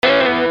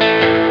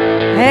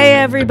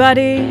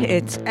everybody.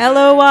 It's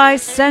LOI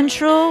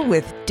Central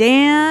with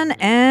Dan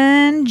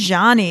and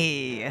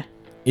Johnny.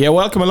 Yeah,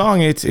 welcome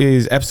along. It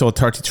is episode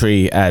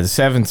 33, the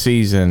 7th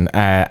season,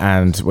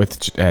 and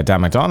with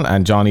Dan McDonald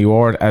and Johnny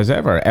Ward as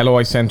ever.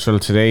 LOI Central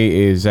today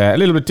is a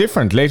little bit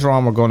different. Later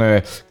on, we're going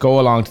to go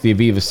along to the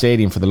Aviva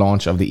Stadium for the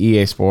launch of the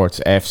EA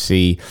Sports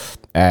FC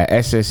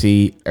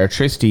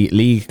SSE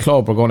League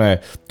Club. We're going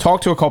to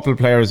talk to a couple of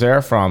players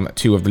there from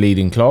two of the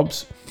leading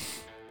clubs.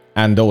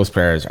 And those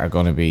players are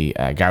going to be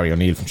Gary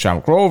O'Neill from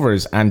Shamrock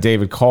Rovers and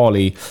David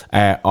Cawley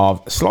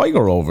of Sligo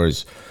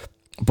Rovers.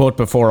 But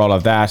before all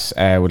of that,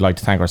 we'd like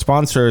to thank our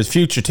sponsors,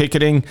 Future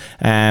Ticketing.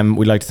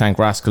 We'd like to thank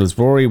Rascals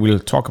Brewery. We'll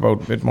talk a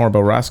bit more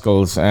about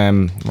Rascals,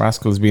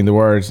 Rascals being the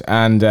word.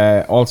 And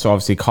also,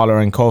 obviously, Collar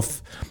and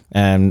Cuff.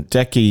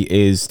 Decky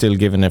is still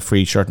giving a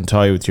free shirt and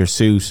tie with your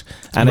suit.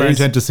 And you weren't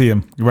in to see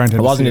him. I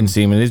wasn't in to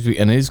see him. And it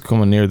is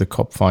coming near the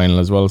cup final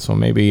as well. So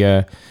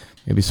maybe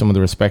some of the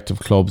respective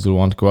clubs will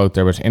want to go out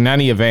there. But in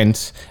any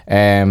event,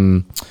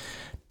 Dan,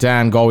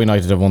 Galway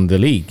United have won the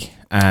league.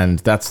 And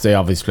that's the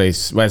obvious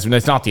place. Well,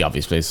 it's not the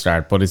obvious place to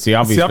start, but it's the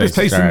obvious place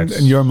to start.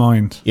 In your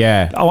mind.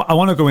 Yeah. I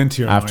want to go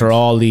into your after mind.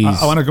 all these.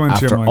 I want to go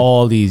into your mind. After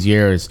all these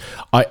years.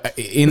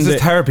 This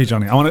is therapy,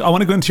 Johnny. I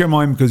want to go into your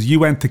mind because you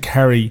went to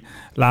Kerry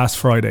last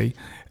Friday.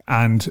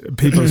 And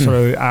people sort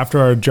of, after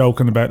our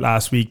joking about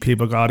last week,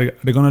 people go,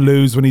 they're going to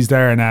lose when he's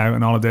there now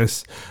and all of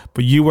this.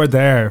 But you were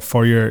there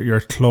for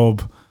your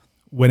club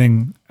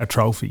winning a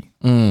trophy.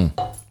 I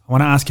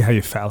want to ask you how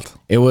you felt.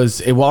 It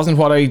wasn't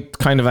what I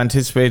kind of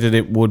anticipated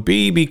it would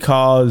be,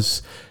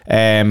 because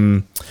I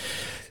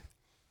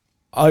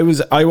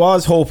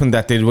was hoping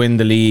that they'd win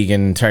the league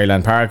in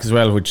Terryland Park as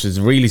well, which is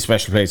a really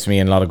special place for me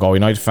and a lot of Galway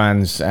United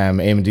fans.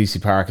 Eamon Deasy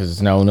Park, as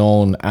it's now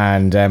known,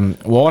 and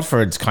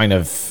Waterford's kind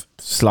of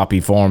sloppy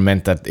form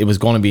meant that it was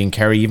going to be in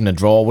Kerry. Even a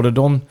draw would have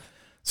done.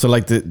 So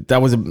like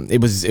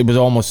it was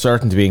almost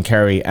certain to be in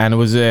Kerry, and it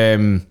was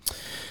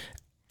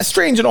a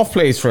strange enough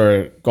place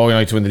for Galway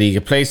United to win the league,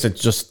 a place that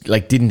just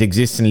like didn't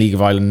exist in League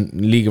of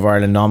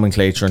Ireland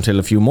nomenclature until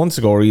a few months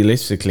ago,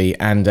 realistically.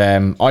 And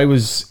I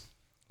was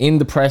in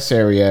the press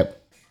area.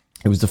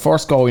 It was the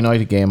first Galway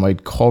United game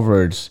I'd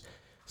covered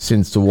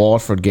since the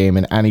Waterford game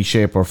in any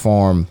shape or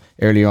form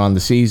earlier on the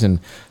season.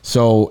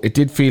 So it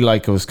did feel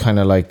like it was kind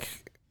of like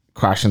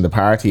crashing the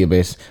party a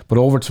bit. But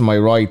over to my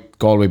right,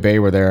 Galway Bay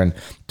were there, and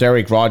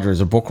Derek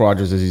Rogers, or Buck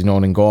Rogers as he's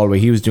known in Galway,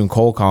 he was doing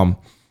co-com.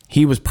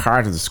 He was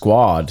part of the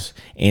squad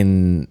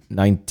in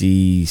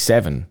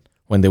 97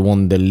 when they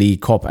won the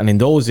League Cup. And in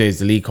those days,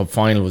 the League Cup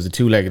final was a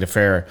two-legged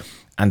affair,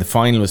 and the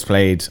final was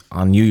played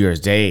on New Year's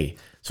Day.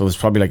 So it was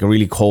probably like a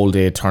really cold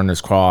day at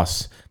Turner's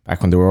Cross,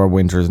 back when there were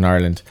winters in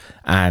Ireland.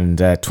 And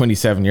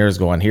 27 years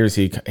ago, and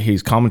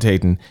he's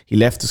commentating. He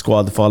left the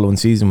squad the following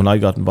season when I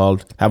got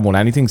involved. Haven't won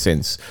anything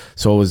since.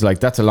 So it was like,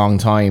 that's a long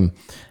time.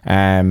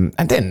 And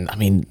then, I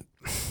mean,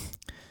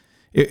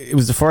 it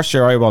was the first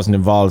year I wasn't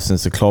involved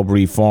since the club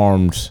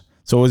reformed,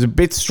 so it was a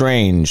bit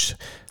strange.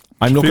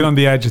 I'm looking on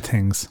the edge of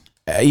things.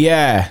 To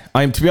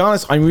be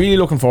honest, I'm really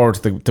looking forward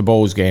to the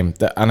Bows game,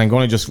 and I'm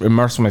going to just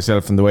immerse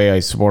myself in the way I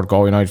support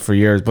Galway United for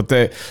years. But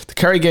the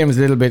Kerry game is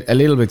a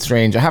little bit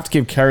strange. I have to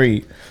give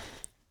Kerry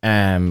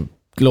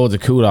loads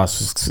of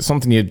kudos. It's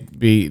something you'd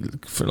be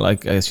for,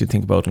 like, I guess you'd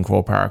think about in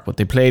Croke Park, but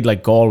they played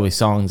like Galway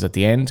songs at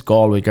the end,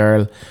 Galway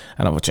Girl,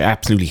 and which I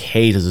absolutely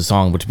hate as a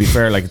song, but to be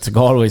fair, like, it's a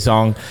Galway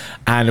song,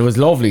 and it was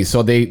lovely.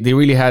 So they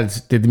really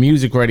did the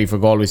music ready for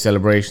Galway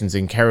celebrations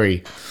in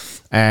Kerry.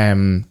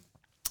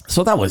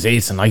 So that was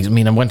it, and I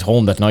mean, I went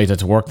home that night, I had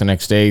to work the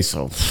next day,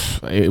 so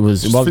I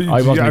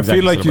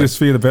feel like you just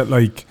feel a bit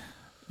like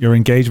your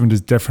engagement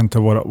is different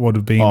to what it would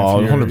have been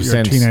if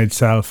your teenage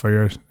self or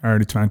your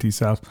early 20s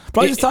self.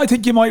 But I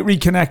think you might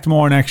reconnect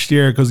more next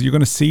year, because you're going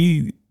to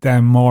see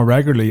them more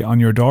regularly on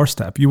your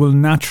doorstep. You will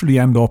naturally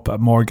end up at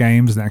more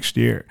games next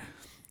year.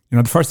 You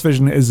know, the First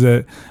Division is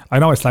I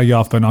know I slag you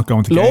off by not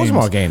going to loads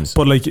more games,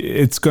 but like,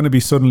 it's going to be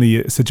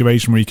suddenly a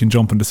situation where you can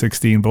jump into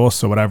 16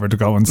 bus or whatever to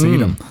go and see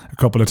them a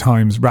couple of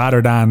times,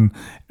 rather than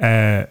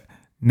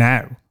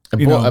now.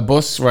 A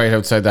bus right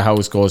outside the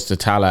house goes to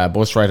Tala. A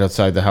bus right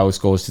outside the house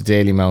goes to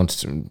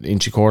Dalymount.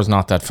 Inchicore's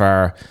not that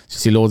far. You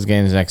see loads of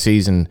games next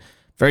season.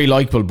 Very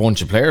likeable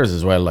bunch of players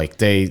as well. Like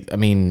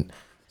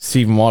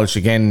Stephen Walsh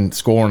again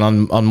scoring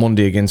on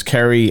Monday against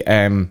Kerry.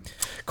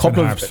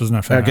 Couple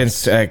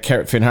against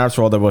Finn Harps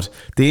rather. But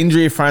the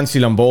injury of Francie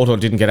Lamboto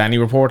didn't get any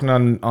reporting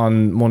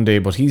on Monday,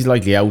 but he's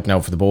likely out now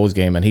for the Bows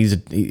game,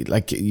 and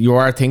like, you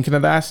are thinking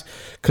of that,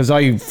 because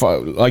I,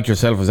 like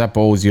yourself, was at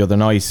Bows the other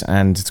night,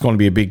 and it's going to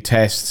be a big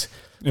test.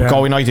 Yeah.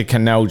 Galway United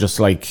can now just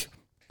like,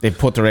 they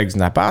put their eggs in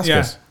that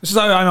basket.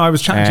 Yeah. I know I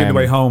was chatting to you on the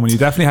way home, and you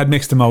definitely had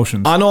mixed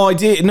emotions. I know I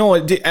did. No,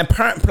 I did. And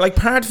part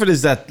of it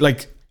is that,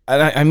 like,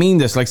 I mean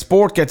this, like,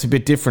 sport gets a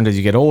bit different as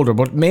you get older,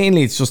 but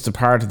mainly it's just a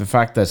part of the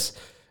fact that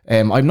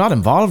I'm not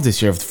involved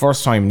this year for the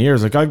first time in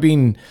years. Like, I've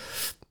been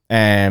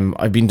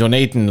I've been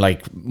donating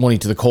like money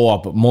to the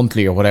co-op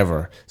monthly or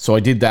whatever. So I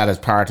did that as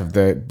part of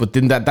but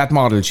then that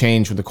model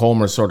changed when the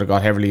Comers sort of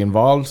got heavily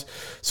involved.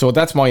 So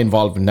that's my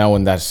involvement now,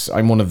 in that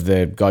I'm one of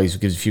the guys who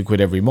gives a few quid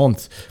every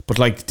month, but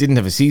like didn't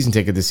have a season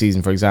ticket this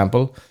season, for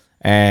example.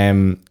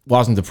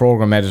 Wasn't the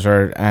program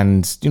editor,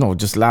 and you know,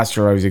 just last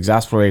year I was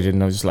exasperated,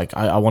 and I was just like,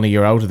 I want a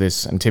year out of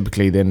this. And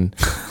typically, then,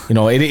 you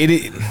know,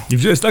 you've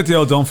just like the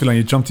old don't feel like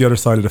you jumped the other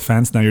side of the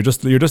fence. Now you're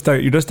just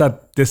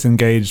that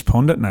disengaged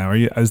pundit now.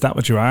 Is that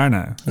what you are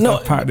now?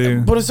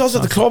 But it's also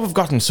the club have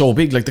gotten so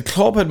big. Like the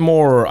club had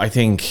more. I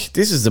think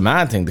this is the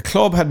mad thing. The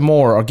club had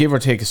more, or give or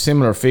take, a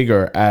similar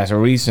figure at a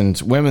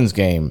recent women's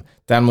game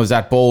than was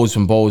at Bows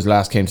when Bows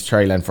last came to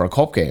Cherryland for a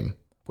cup game,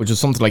 which was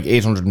something like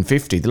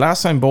 850. The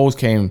last time Bows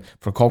came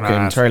for a cup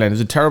game in Cherryland, it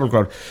was a terrible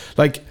crowd.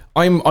 Like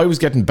I was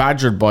getting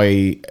badgered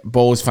by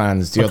Bows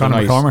fans the other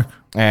night.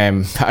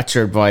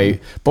 Badgered by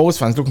Bows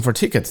fans looking for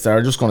tickets that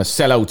are just going to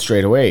sell out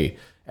straight away.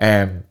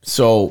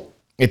 So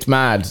it's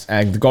mad.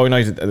 The Galway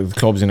United, the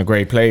club's in a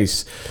great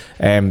place.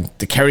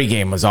 The Kerry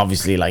game was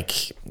obviously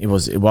like it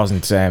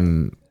wasn't.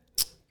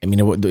 I mean,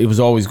 it was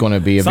always going to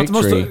be a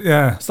victory.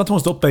 It's not the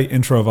most upbeat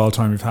intro of all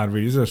time we've had,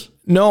 really, is it?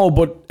 No,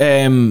 but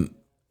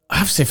I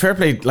have to say, fair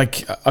play.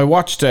 Like I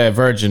watched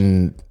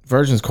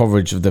Virgin's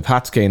coverage of the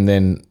Pats game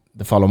then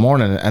the following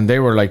morning, and they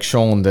were like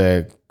showing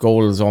the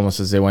goals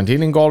almost as they went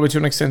in Galway to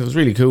an extent. It was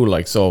really cool.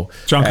 Like so,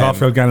 John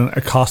Caulfield getting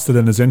accosted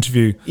in his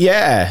interview.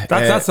 Yeah,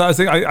 that's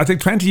I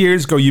think 20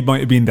 years ago you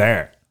might have been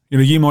there. You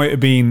know, you might have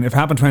been, if it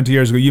happened 20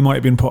 years ago, you might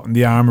have been putting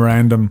the arm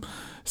around him,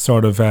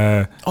 sort of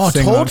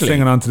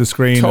singing onto the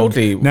screen.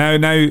 Totally.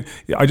 And now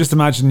I just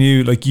imagine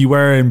you, like you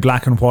were in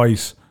black and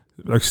white,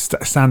 like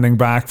standing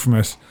back from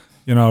it,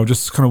 you know,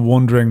 just kind of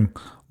wondering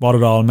what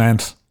it all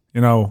meant. You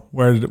know,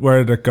 where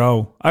did it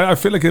go? I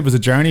feel like it was a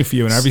journey for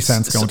you in every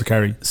sense going to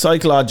Kerry.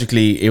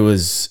 Psychologically,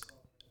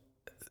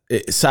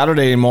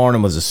 Saturday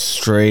morning was a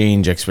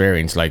strange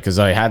experience, like, because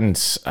I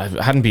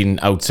hadn't been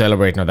out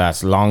celebrating or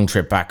that long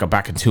trip back. I got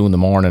back at 2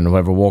 a.m. and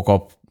whoever woke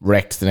up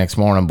wrecked the next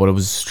morning. But it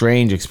was a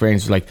strange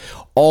experience. Like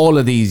all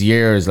of these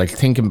years, like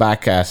thinking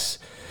back at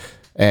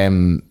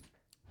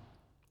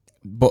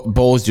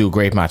Bows do a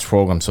great match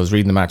program, so I was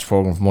reading the match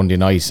program from Monday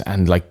night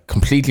and like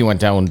completely went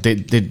down. They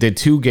did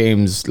 2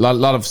 games, a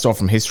lot of stuff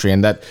from history,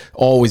 and that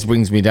always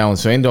brings me down.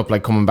 So I end up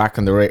like coming back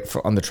on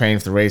the train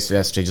for the race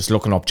yesterday, just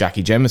looking up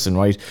Jackie Jemison,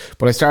 right?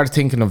 But I started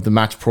thinking of the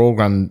match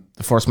program,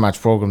 the first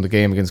match program, the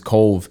game against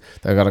Cove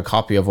that I got a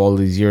copy of all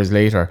these years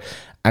later.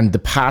 And the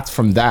path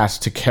from that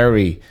to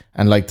Kerry,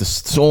 and like there's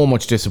so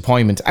much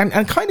disappointment and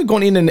kind of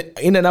going in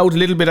and out a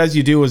little bit as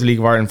you do as a League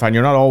of Ireland fan.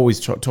 You're not always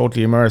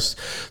totally immersed.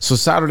 So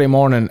Saturday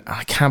morning,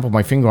 I can't put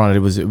my finger on it. It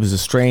was a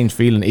strange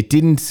feeling. It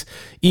didn't,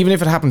 even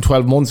if it happened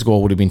 12 months ago,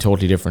 it would have been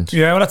totally different.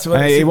 Yeah, well, that's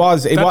what it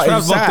was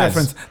sad.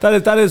 Difference.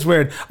 That is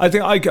weird. I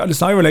think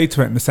I relate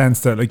to it in the sense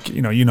that, like,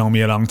 you know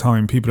me a long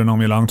time. People who know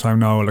me a long time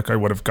know, like, I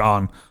would have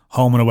gone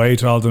home and away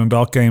to all the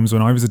Dundalk games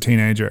when I was a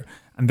teenager.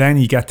 And then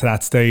you get to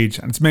that stage,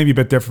 and it's maybe a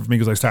bit different for me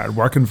because I started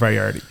working very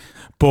early.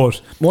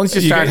 But once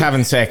you start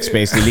having sex,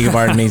 basically, League of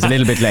Ireland means a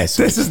little bit less.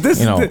 This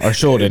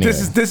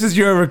is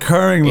your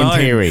recurring line,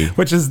 in theory,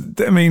 which is,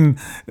 I mean,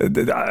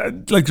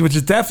 which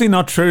is definitely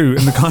not true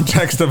in the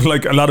context of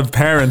like a lot of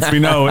parents we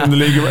know in the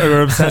League of,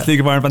 or obsessed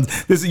League of Ireland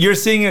fans. You're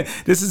seeing it.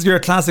 This is your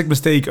classic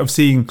mistake of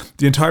seeing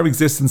the entire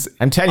existence.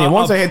 I'm telling you,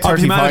 once I hit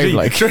 35,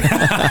 like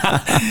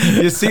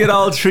you see it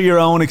all through your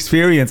own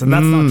experience, and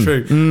that's not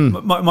true.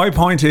 My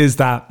point is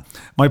that.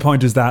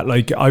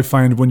 Like, I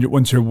find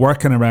once you're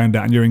working around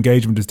that and your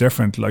engagement is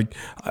different. Like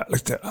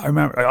I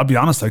remember, I'll be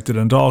honest, like the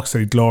Dundalk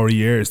say glory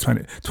years,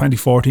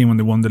 2014 when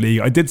they won the league.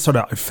 I did sort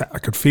of, I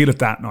could feel it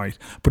that night,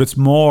 but it's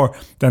more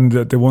than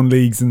they won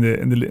leagues in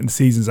the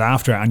seasons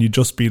after, and you'd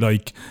just be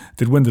like,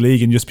 they'd win the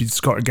league and just be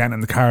getting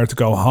in the car to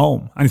go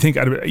home. And I think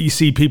you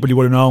see people you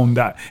would have known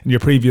that in your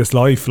previous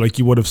life, like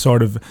you would have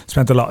sort of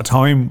spent a lot of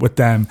time with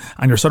them,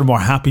 and you're sort of more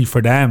happy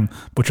for them,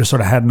 but you're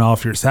sort of heading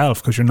off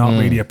yourself because you're not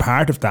really a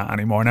part of that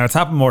anymore. Now it's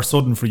happened more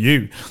sudden for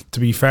you, to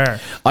be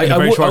fair, in a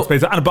very short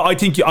space. But I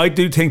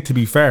do think, to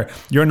be fair,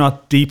 you're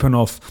not deep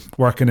enough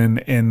working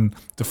in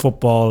the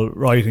football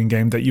writing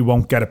game that you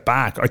won't get it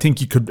back. I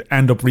think you could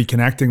end up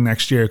reconnecting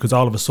next year, because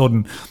all of a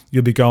sudden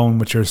you'll be going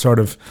with your sort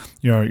of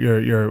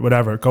your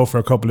whatever, go for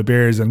a couple of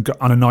beers and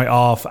on a night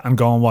off and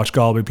go and watch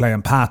Galway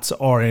playing Pats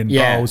or in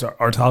Bows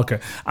or Talca,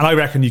 and I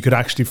reckon you could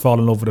actually fall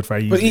in love with it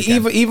very easily.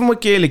 But even with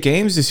Gaelic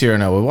games this year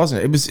now, it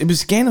wasn't. It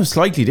was again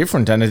slightly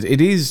different, and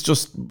it is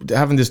just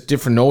having this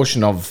different notion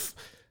of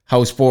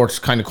how sports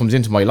kind of comes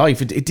into my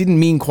life. It didn't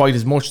mean quite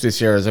as much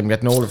this year as I'm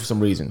getting older for some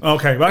reason.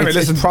 Okay, well, anyway,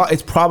 listen,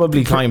 it's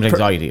probably climate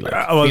anxiety.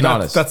 Being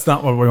honest, that's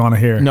not what we want to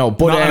hear. No,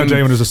 but not on a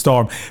day when there's a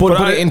storm.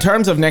 But in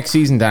terms of next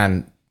season,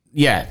 Dan,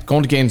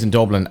 going to games in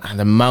Dublin and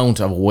the amount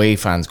of away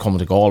fans coming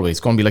to Galway, it's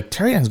going to be like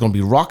Terryland's going to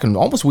be rocking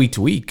almost week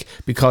to week,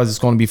 because it's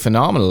going to be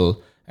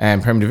phenomenal.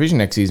 Premier Division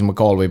next season with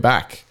Galway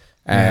back.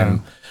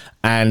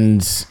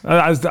 And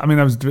I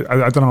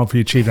don't know if we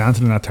achieved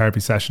anything in that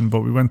therapy session, but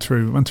we went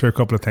through a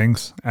couple of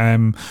things.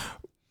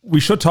 we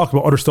should talk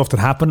about other stuff that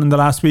happened in the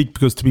last week,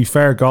 because to be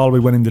fair, Galway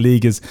winning the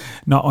league is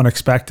not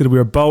unexpected. We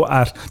were both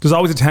there's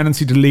always a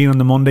tendency to lean on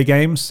the Monday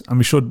games, and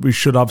we should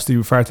obviously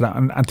refer to that.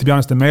 And to be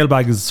honest, the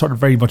mailbag is sort of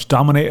very much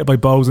dominated by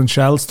Bows and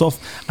Shels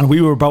stuff, and we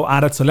were both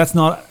at it, so let's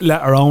not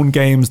let our own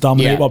games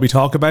dominate what we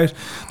talk about.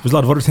 There's a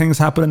lot of other things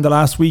happening the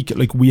last week.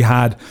 Like, we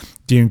had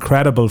the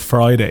incredible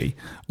Friday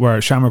where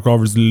Shamrock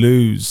Rovers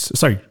lose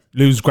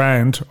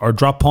ground or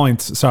drop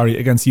points,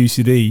 against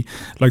UCD,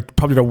 like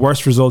probably the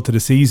worst result of the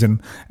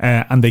season,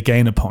 and they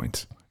gain a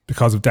point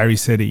because of Derry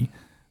City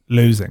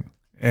losing.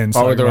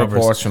 What were the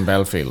reports from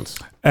Belfield?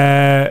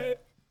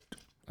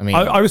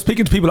 I was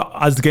speaking to people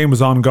as the game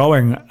was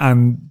ongoing,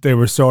 and they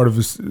were sort of,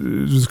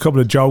 there was a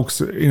couple of jokes,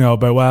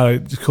 about, well,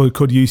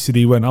 could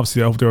UCD win?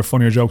 Obviously, I hope there were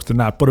funnier jokes than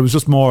that, but it was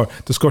just more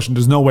discussion.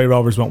 There's no way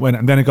Rovers won't win.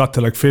 And then it got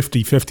to like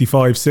 50,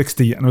 55,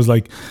 60, and I was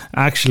like,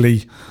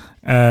 actually,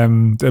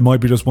 it might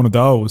be just one of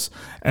those,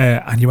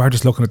 and you are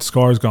just looking at the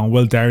scores going,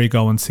 will Derry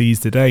go and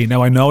seize the day?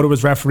 Now, I know there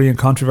was refereeing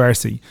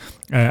controversy.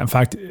 In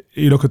fact,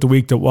 you look at the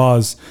week that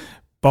was,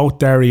 both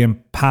Derry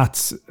and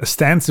Pats,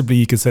 ostensibly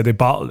you could say they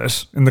bottled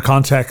it, in the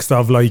context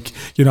of, like,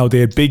 they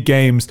had big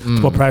games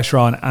to put pressure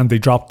on and they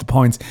dropped the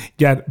points,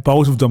 yet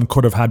both of them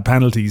could have had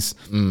penalties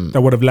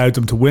that would have allowed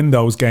them to win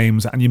those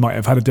games, and you might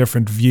have had a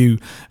different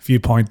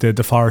viewpoint.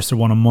 The Forrester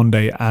one on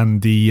Monday,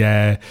 and the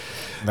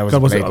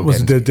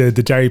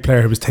Derry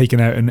player who was taken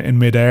out in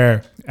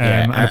midair,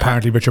 and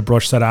apparently Richard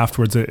Brush said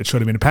afterwards it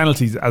should have been a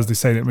penalty, as they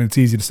say. I mean, it's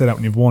easy to say that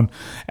when you've won.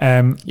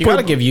 You got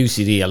to give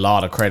UCD a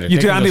lot of credit. You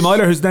do. Andy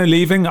Myler, who's now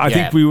leaving, I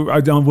think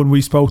when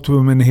we spoke to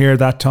him in here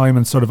that time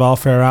and sort of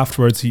off air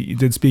afterwards, he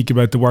did speak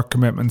about the work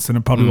commitments, and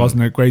it probably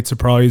wasn't a great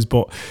surprise,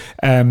 but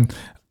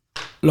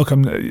look,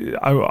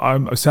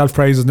 I'm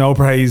self-praise is no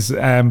praise, but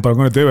I'm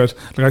going to do it.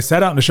 Like I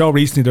said out on the show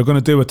recently, they're going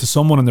to do it to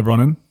someone in the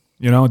running.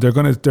 They're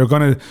going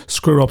to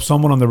screw up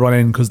someone on the run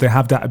in because they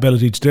have that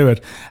ability to do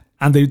it,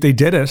 and they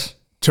did it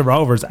to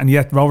Rovers, and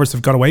yet Rovers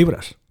have got away with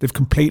it. They've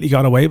completely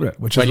got away with it.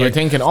 Which but is you're like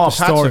thinking, Pats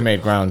have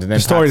made ground, and then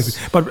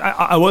But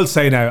I will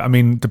say now, I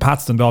mean, the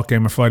Pats Dundalk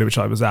game on Friday, which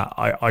I was at,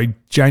 I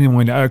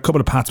genuinely, a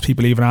couple of Pats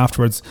people even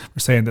afterwards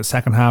were saying that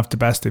second half the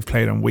best they've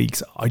played in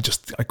weeks. I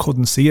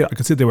couldn't see it. I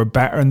could see they were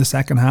better in the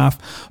second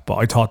half, but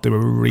I thought they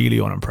were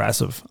really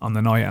unimpressive on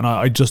the night, and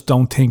I just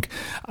don't think,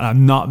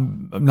 I'm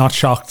not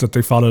shocked that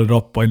they followed it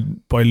up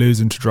by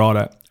losing to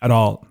Drogheda at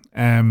all.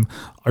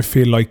 I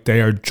feel like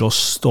they are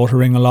just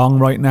stuttering along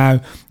right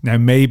now. Now,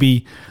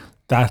 maybe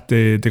that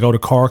they go to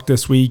Cork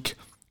this week.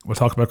 We'll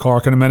talk about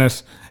Cork in a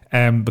minute.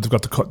 But they've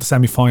got the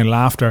semi-final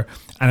after,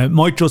 and it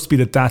might just be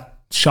that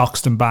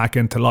shocks them back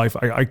into life.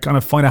 I kind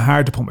of find it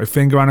hard to put my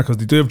finger on it, because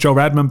they do have Joe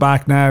Redmond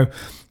back now.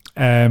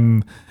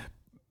 I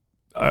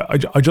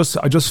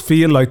just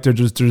feel like they've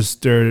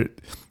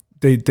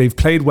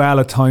played well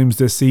at times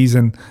this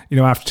season.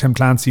 After Tim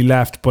Clancy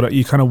left, but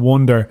you kind of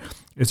wonder,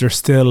 is there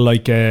still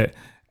like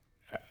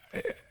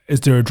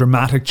is there a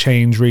dramatic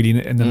change really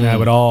in them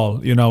now at all?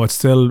 It's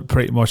still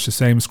pretty much the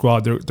same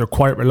squad. They're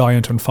quite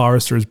reliant on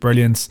Forrester's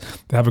brilliance.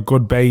 They have a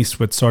good base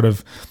with sort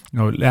of,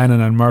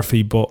 Lennon and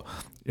Murphy, but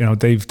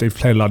they've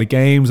played a lot of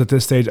games at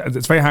this stage.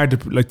 It's very hard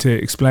to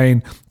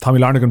explain.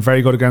 Tommy Larnagan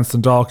very good against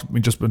Dundalk.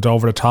 We just went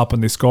over the top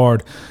and they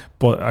scored.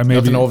 But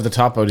nothing over the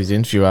top about his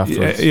interview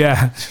afterwards.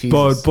 Yeah.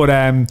 But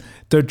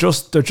they're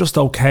just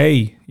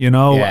okay,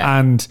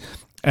 and.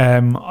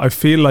 I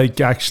feel like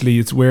actually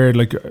it's weird.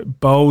 Like,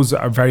 Bows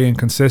are very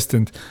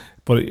inconsistent,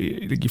 but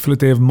you feel like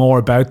they have more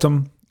about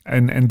them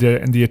in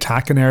the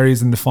attacking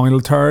areas in the final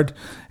third.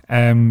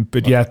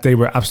 But yet they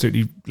were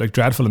absolutely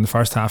dreadful in the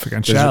first half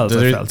against Shels.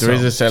 There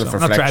is a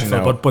self-reflection not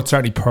dreadful, now, but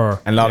certainly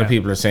poor. And a lot of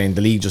people are saying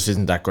the league just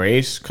isn't that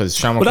great, because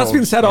Shamrock. But that's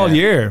been said all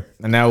year,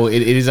 and now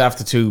it is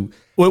after two.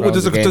 Well,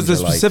 there's a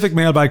specific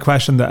mailbag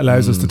question that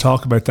allows us to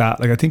talk about that.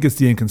 Like, I think it's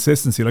the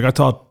inconsistency. Like, I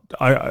thought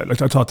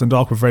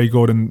Dundalk were very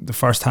good in the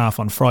first half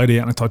on Friday,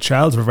 and I thought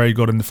Shels were very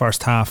good in the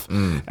first half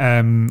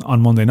on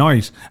Monday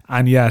night,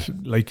 and yet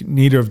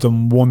neither of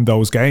them won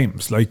those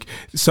games.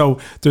 So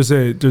there's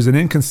an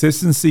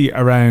inconsistency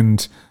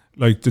around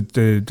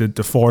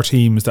the four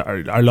teams that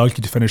are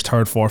likely to finish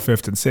third, fourth,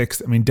 fifth, and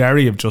sixth. I mean,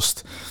 Derry have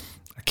just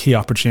key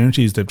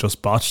opportunities; they've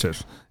just botched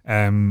it.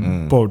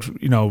 But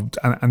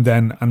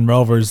and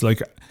Rovers, the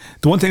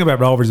one thing about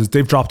Rovers is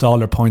they've dropped all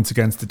their points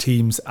against the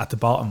teams at the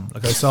bottom. I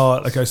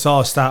saw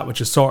a stat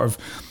which is sort of,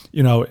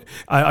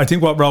 I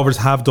think what Rovers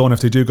have done, if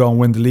they do go and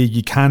win the league,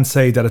 you can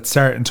say that at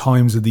certain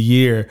times of the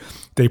year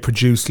they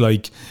produce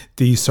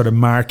these sort of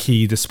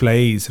marquee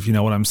displays, if you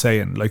know what I'm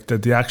saying,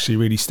 that they actually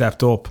really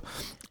stepped up.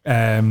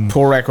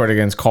 Poor record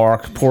against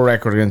Cork, poor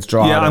record against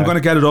Drogheda. Yeah, I'm going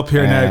to get it up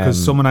here now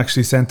because someone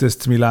actually sent this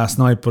to me last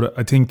night. But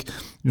I think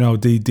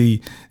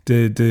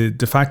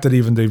the fact that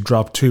even they've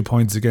dropped 2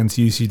 points against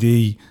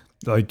UCD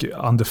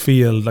on the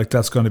field,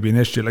 that's going to be an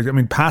issue.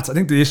 Pats. I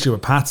think the issue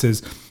with Pats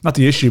is not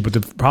the issue, but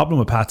the problem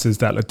with Pats is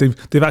that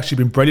they've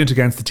actually been brilliant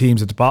against the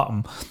teams at the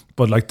bottom,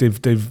 but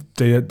they've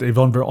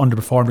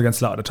underperformed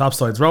against a lot of the top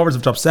sides. Rovers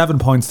have dropped 7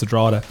 points to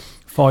Drogheda,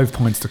 5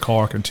 points to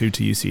Cork and 2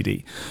 to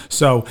UCD.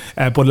 So,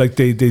 but like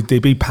they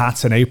beat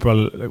Pats in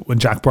April when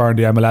Jack Byrne,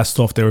 the MLS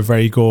stuff, they were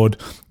very good.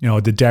 You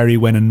know, the Derry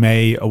win in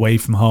May away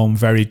from home,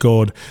 very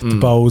good. The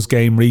Bows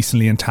game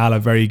recently in Tala,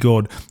 very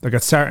good. Like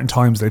at certain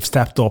times they've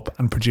stepped up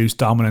and produced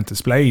dominant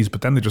displays,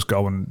 but then they just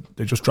go and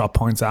they just drop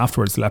points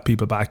afterwards to let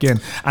people back in.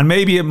 And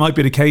maybe it might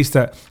be the case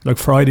that like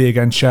Friday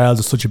against Shels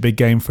is such a big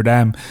game for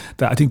them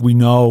that I think we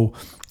know.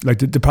 Like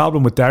the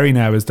problem with Derry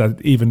now is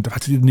that even the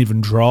fact they didn't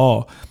even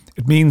draw,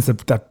 it means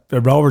that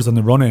the Rovers on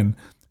the run-in,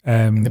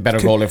 the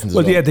better goal difference.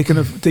 Well, yeah, they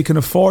can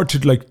afford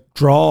to like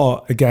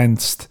draw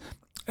against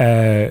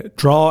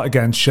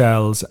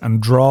Shels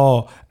and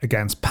draw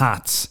against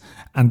Pats,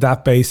 and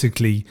that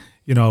basically,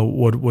 you know,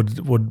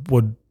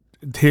 would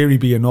in theory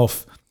be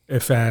enough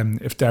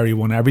if Derry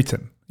won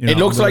everything. You know, it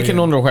looks like an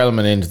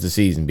underwhelming end to the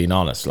season, being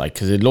honest. Like,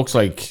 because it looks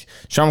like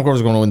Sean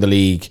McCurry's going to win the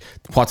league.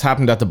 What's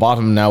happened at the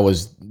bottom now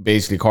is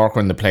basically Cork are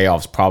in the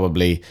playoffs.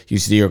 Probably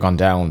UCD are gone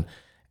down.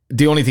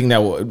 The only thing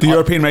now, the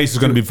European race is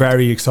going to be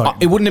very exciting.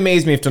 It wouldn't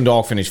amaze me if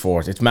Dundalk finished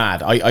fourth. It's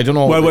mad. I don't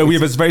know. Well, we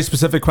have a very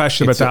specific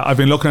question about that. I've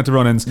been looking at the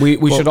run-ins.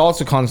 We should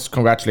also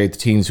congratulate the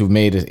teams who've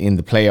made it in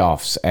the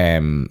playoffs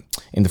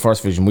in the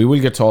first division. We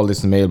will get to all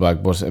this in the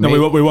mailbag, but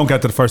we won't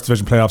get to the first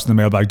division playoffs in the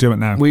mailbag. Do it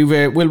now.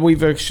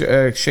 We've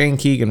a Shane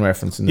Keegan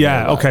reference in the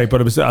mailbag. Okay, but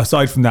it was,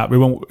 aside from that, we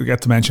won't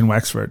get to mention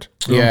Wexford.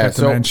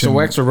 So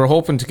Wexford, we're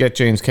hoping to get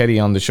James Kelly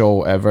on the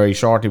show very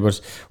shortly, but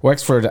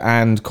Wexford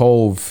and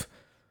Cove,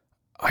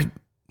 I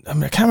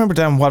can't remember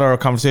damn what our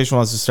conversation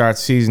was to start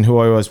the season, who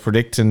I was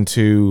predicting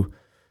to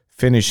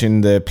finish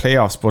in the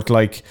playoffs. But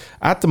like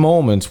at the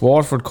moment,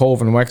 Waterford, Cove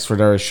and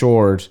Wexford are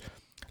assured.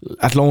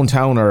 Athlone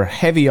Town are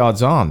heavy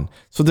odds on.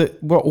 So the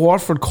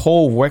Waterford,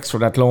 Cove,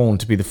 Wexford, Athlone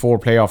to be the 4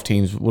 playoff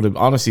teams would have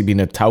honestly been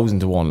 1,000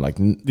 to 1. Like,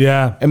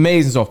 yeah,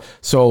 amazing stuff.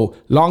 So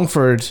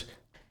Longford,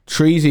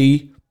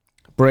 Treaty,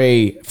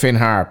 Bray, Finn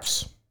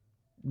Harps.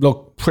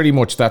 Look, pretty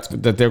much that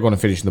they're going to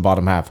finish in the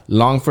bottom half.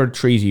 Longford,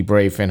 Treaty,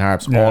 Bray, Finn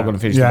Harps, all going to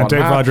finish in the bottom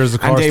Dave half. Rogers, of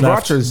course, and Dave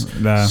left.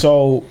 Rogers.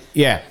 So,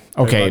 yeah.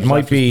 Okay, it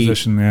might be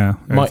position, the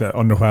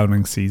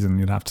underwhelming season,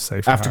 you'd have to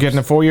say, after getting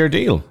a 4-year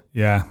deal.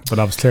 Yeah, but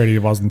obviously clearly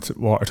it wasn't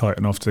watertight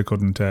enough. They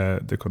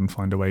couldn't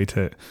find a way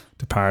to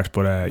part.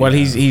 But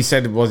he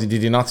said, did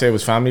he not say it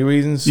was family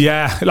reasons?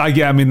 Yeah,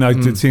 I mean,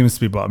 it seems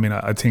to be. But I mean,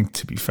 I think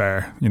to be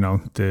fair, you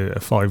know, the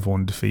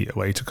 5-1 defeat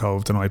away to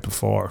Cove the night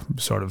before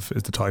sort of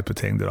is the type of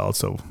thing that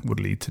also would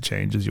lead to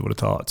changes. You would have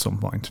thought at some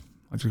point.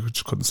 I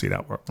just couldn't see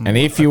that work. And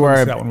if you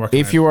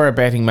were a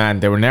betting man,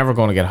 they were never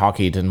going to get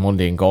hockeyed on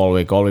Monday in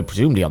Galway. Galway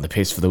presumably on the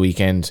piss for the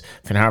weekend.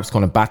 Finn Harp's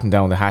going to batten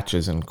down the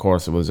hatches, and of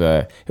course it was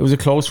a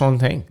close run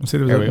thing. It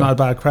was not a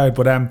bad crowd,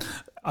 but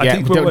I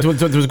think there was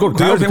a good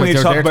crowd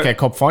because they're there to get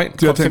cup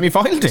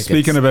semi-final tickets.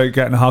 Speaking about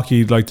getting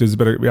hockey, like there's a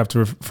bit we have to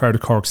refer to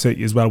Cork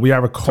City as well. We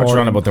are recording. Touch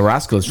on about the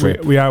Rascals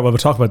trip. We'll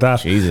talk about that.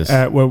 Jesus.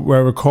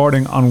 We're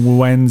recording on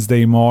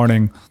Wednesday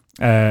morning.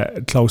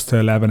 Close to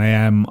 11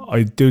 a.m.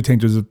 I do think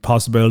there's a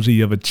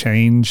possibility of a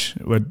change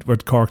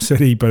with Cork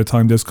City by the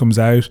time this comes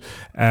out.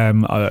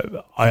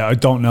 I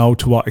don't know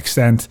to what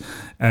extent.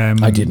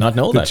 I did not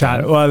know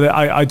that. Well,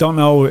 I don't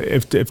know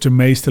if there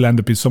may still end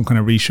up being some kind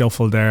of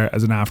reshuffle there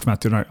as an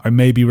aftermath. I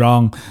may be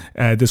wrong.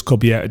 This could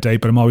be out of date,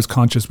 but I'm always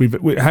conscious.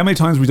 How many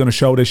times have we done a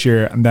show this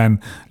year and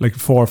then like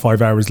 4 or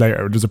 5 hours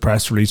later there's a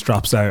press release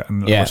drops out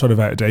and we're sort of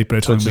out of date by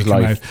the time they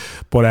come out.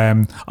 But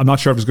I'm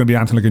not sure if there's going to be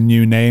anything like a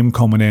new name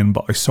coming in,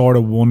 but I sort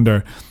of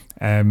wonder,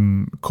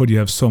 could you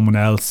have someone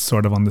else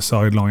sort of on the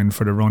sideline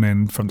for the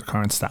run-in from the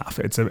current staff?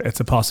 It's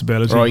a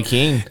possibility. Roy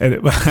Keane.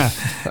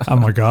 Oh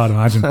my God,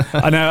 imagine.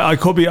 And I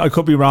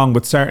could be wrong,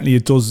 but certainly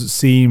it does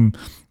seem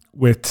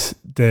with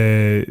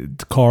the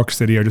Cork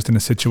City are just in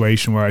a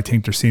situation where I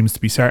think there seems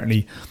to be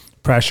certainly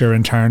pressure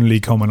internally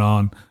coming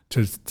on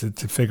to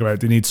figure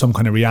out they need some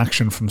kind of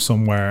reaction from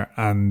somewhere.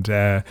 And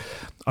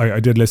I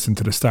did listen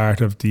to the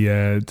start of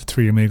the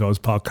Three Amigos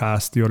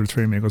podcast, the other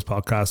Three Amigos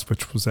podcast,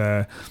 which was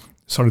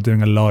sort of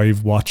doing a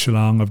live watch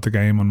along of the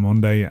game on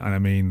Monday, and I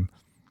mean,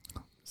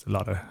 it's a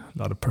lot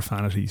of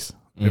profanities.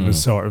 It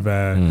was sort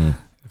of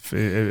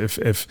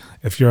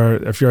if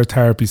your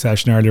therapy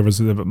session earlier was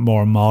a little bit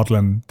more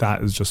modelling,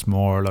 that is just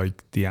more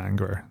like the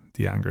anger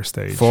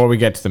stage. Before we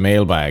get to the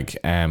mailbag,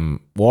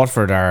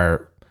 Watford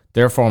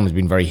their form has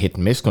been very hit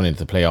and miss going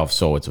into the playoffs,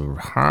 so it's a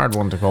hard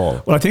one to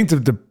call. Well, I think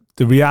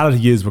the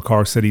reality is with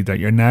Cork City that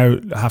you now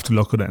have to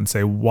look at it and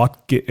say,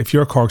 if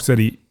you're Cork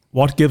City,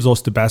 what gives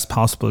us the best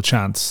possible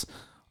chance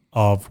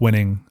of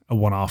winning a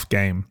one-off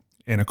game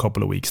in a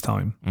couple of weeks'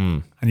 time?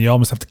 And you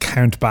almost have to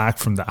count back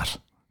from that,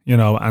 you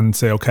know, and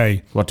say,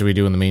 okay, what do we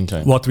do in the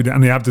meantime? What do we do?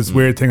 And they have this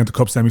weird thing at the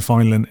cup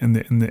semi-final in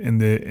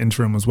the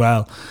interim as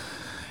well.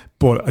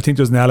 But I think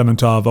there's an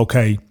element of,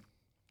 okay,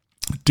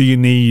 do you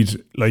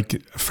need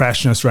like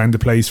freshness around the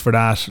place for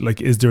that?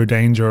 Like, is there a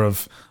danger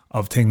of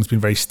things being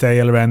very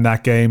stale around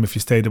that game if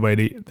you stay the way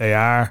they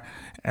are?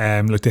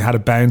 Like they had a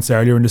bounce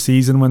earlier in the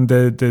season when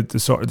the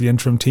sort of the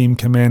interim team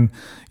came in.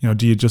 You know,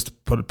 do you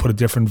just put a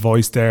different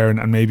voice there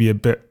and maybe a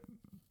bit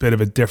bit of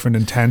a different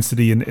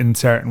intensity in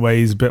certain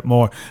ways, a bit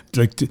more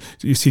like, do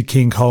you see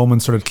King Coleman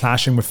sort of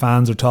clashing with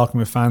fans or talking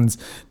with fans?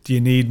 Do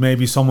you need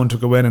maybe someone to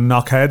go in and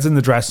knock heads in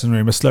the dressing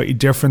room, a slightly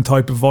different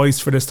type of voice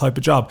for this type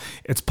of job?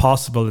 It's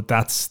possible that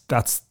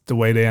that's the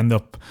way they end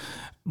up.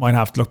 Might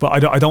have to look, but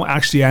I don't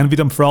actually envy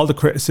them for all the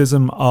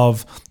criticism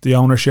of the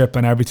ownership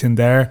and everything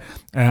there,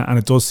 and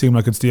it does seem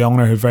like it's the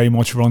owner who very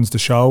much runs the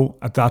show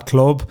at that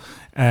club.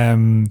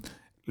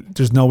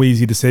 There's no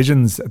easy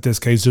decisions at this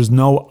case. There's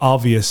no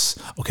obvious,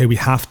 okay, we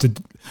have to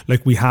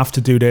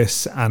do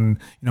this and,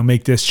 you know,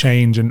 make this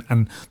change,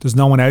 and there's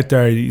no one out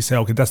there you say,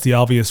 okay, that's the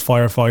obvious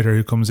firefighter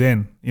who comes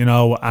in, you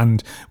know.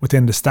 And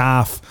within the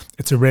staff,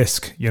 it's a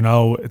risk, you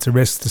know, it's a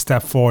risk to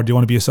step forward. You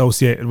want to be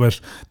associated with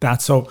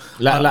that. So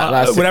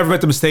whatever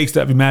about the mistakes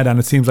that have been made, and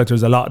it seems like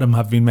there's a lot of them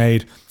have been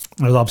made.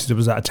 And obviously there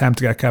was that attempt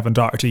to get Kevin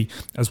Doherty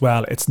as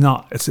well. It's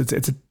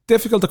a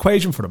difficult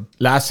equation for them.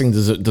 Last thing,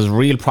 there's a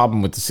real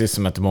problem with the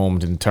system at the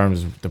moment in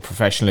terms of the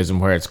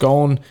professionalism where it's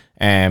going.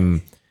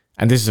 And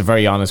this is a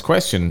very honest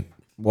question.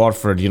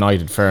 Waterford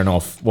United, fair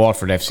enough.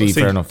 Waterford FC,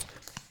 fair enough.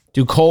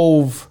 Do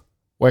Cove,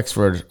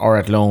 Wexford or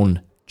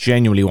Athlone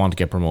genuinely want to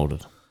get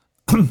promoted?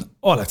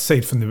 Oh, let's say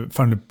from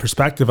the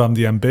perspective of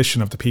the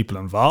ambition of the people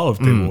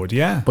involved, they would,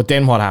 yeah. But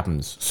then what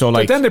happens? So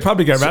like, but then they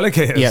probably get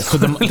relegated. Yeah. So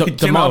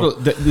the model,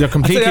 they're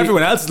completely.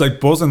 Everyone else is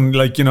like buzzing,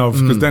 like, you know,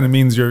 because then it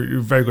means you're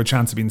a very good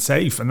chance of being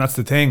safe, and that's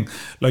the thing.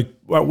 Like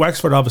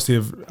Wexford obviously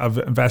have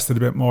invested a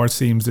bit more, it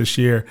seems, this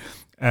year.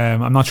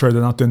 I'm not sure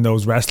they're not doing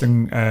those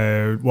wrestling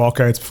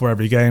walkouts before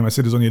every game. I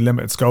see there's only a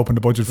limited scope in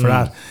the budget for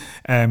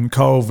that.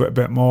 Cove a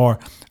bit more.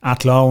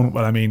 Athlone,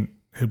 well, I mean,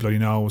 who bloody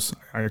knows?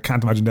 I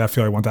can't imagine the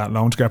FAI want that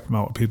loan to get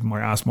promoted. People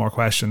might ask more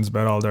questions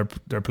about all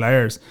their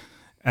players.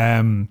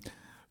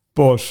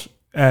 But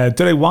do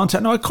they want to?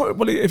 No,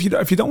 well,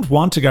 if you don't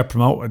want to get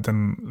promoted,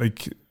 then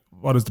like,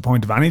 what is the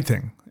point of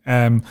anything?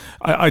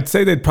 I'd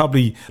say they'd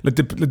probably like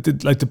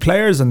the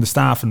players and the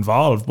staff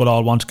involved will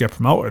all want to get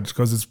promoted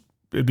because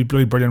it'd be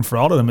really brilliant for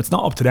all of them. It's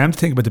not up to them to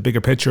think about the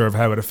bigger picture of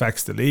how it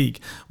affects the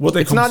league.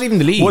 Not even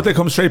the league. Would they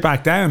come straight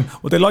back down?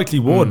 Well, they likely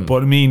would,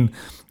 but I mean,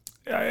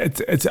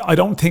 it's. I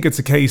don't think it's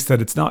a case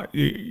that it's not.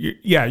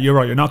 Yeah, you're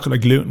right. You're not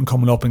like Luton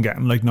coming up and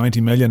getting like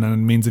 90 million, and it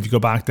means if you go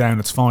back down,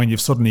 it's fine.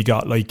 You've suddenly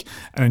got like,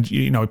 and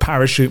you know,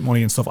 parachute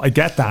money and stuff. I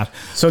get that.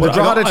 So the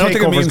draw to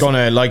takeover is going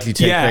to likely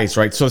take place,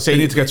 right? So say they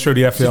need to get through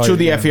the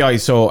FAI. FAI.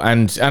 So,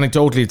 and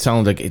anecdotally, it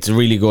sounds like it's a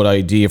really good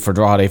idea for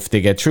Drogheda if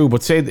they get through.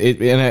 But say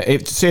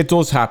it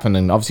does happen,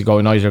 and obviously Galway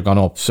United are gone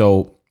up,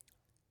 so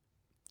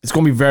it's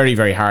going to be very,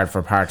 very hard for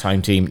a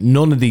part-time team.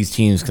 None of these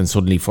teams can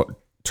suddenly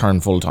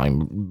turn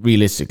full-time,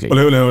 realistically. Well,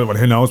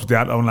 who knows with the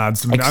Athlone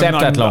lads? I mean, Except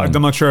Athlone.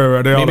 I'm not sure.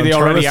 Are they all on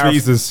terrorist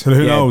visas?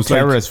 Who knows?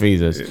 Terrorist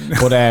visas.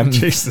 But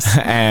Jesus.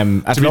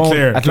 Athlone, to be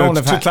clear,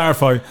 to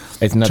clarify,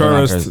 it's not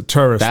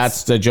tourists.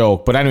 That's the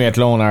joke. But anyway,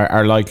 Athlone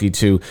are likely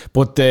to.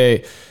 But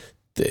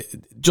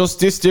just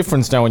this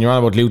difference now, when you're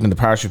on about Luton and the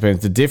parachute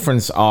payments, the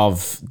difference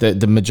of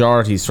the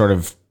majority sort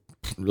of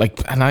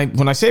like, and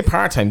when I say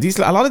part-time,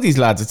 a lot of these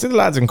lads, it's the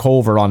lads in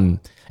Cove are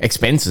on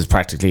expenses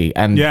practically,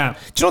 and do you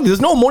know, there's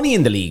no money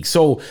in the league,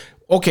 so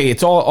okay,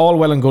 it's all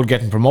well and good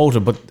getting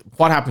promoted, but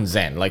what happens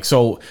then? Like,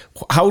 so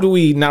how do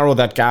we narrow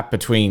that gap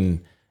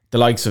between the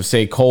likes of,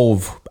 say,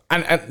 Cove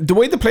and the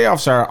way the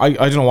playoffs are? I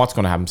don't know what's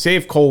going to happen. Say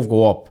if Cove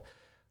go up,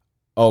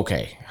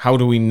 okay, how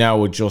do we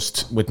now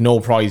adjust with no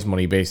prize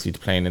money basically to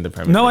playing in the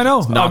Premier League? No, I know.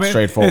 It's not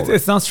straightforward.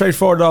 It's not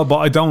straightforward at all, but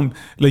I don't,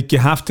 like, you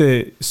have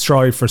to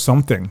strive for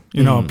something.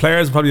 You know,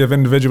 players probably have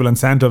individual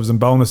incentives and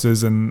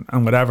bonuses and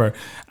whatever,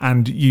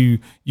 and you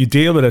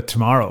deal with it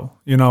tomorrow.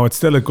 You know, it's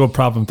still a good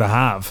problem to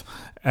have.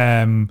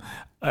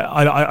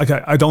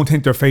 I don't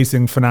think they're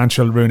facing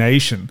financial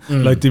ruination.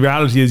 Like, the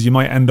reality is you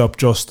might end up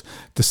just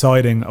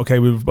deciding, okay,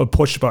 we'll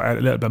push about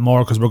a little bit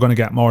more because we're going to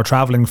get more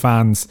travelling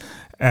fans,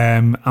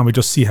 and we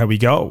just see how we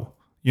go,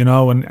 you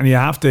know, and you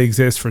have to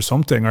exist for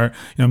something. Or,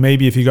 you know,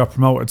 maybe if you got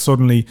promoted,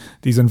 suddenly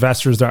these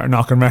investors that are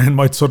knocking around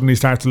might suddenly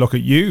start to look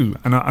at you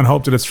and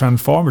hope that it's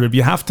transformative.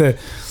 You have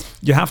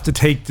to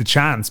take the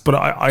chance.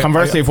 But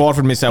conversely, if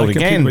Waterford miss out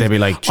again, they'd be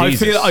like,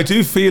 Jesus. I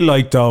do feel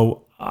like,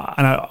 though,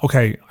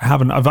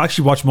 I've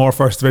actually watched more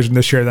First Division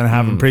this year than I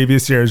have in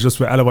previous years, just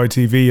with LOI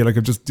TV.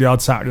 Like, just the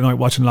odd Saturday night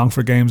watching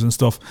Longford games and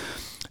stuff.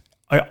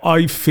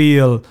 I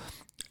feel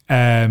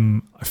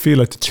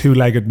like the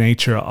two-legged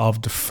nature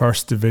of the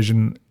First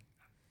Division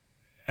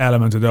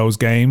element of those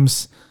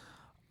games,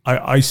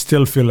 I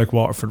still feel like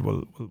Waterford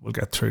will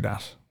get through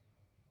that.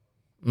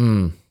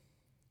 Do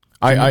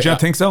you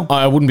think so?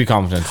 I wouldn't be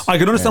confident. I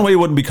can understand why you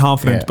wouldn't be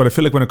confident, but I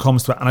feel like when it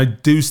comes to it, and I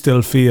do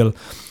still feel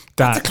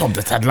that, it's a club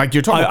that's had, like,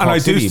 you're talking about Cork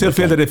City, I do still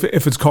feel that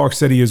if it's Cork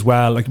City as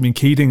well, like, I mean,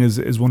 Keating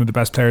is one of the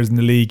best players in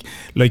the league.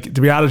 Like,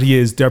 the reality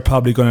is they're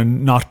probably going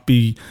to not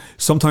be.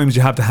 Sometimes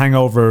you have the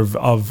hangover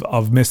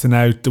of missing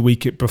out the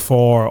week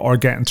before or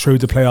getting through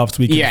the playoffs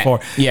the week before.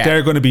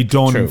 They're going to be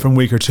done from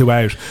week or two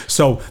out,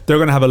 so they're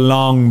going to have a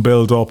long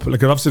build up.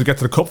 Like, obviously to get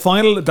to the cup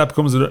final, that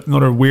becomes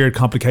another weird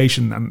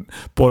complication.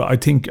 But I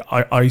think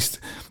I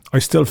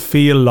still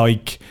feel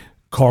like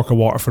Cork or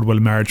Waterford will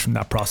emerge from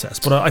that process.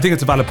 But I think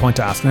it's a valid point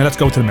to ask. Now let's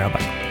go to the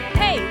mailbag.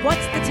 Hey,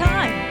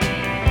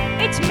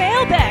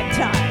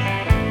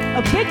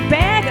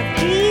 bag of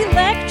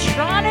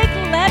electronic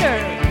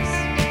letters.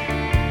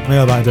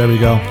 Mailbag, there we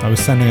go. I was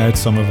sending out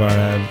some of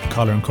our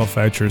collar and cuff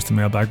vouchers to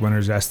mailbag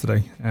winners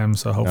yesterday.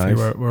 So hopefully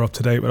we're up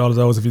to date with all of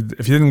those. If you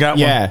didn't get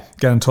one,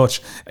 get in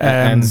touch.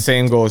 And the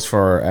same goes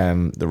for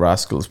the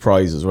Rascals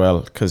prize as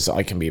well, because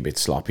I can be a bit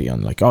sloppy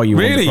on like, you won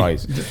the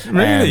prize.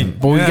 Really?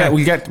 But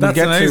we'll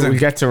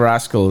get to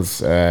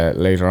Rascals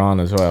later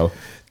on as well.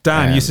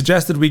 Dan, you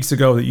suggested weeks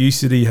ago that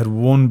UCD had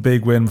one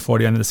big win before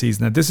the end of the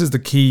season. Now, this is the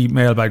key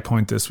mailbag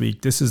point this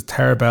week. This is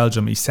Terre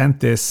Belgium. He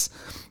sent this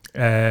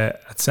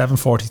at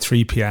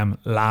 7:43 p.m.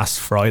 last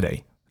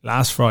Friday.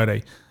 I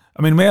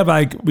mean,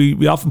 mailbag,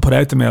 we often put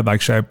out the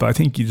mailbag shout, but I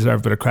think you deserve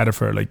a bit of credit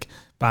for like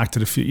back to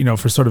the future,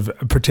 for sort of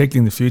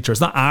predicting the future.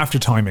 It's not after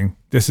timing.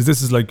 This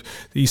is like,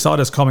 you saw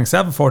this coming.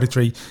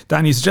 7:43.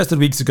 Dan, you suggested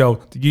weeks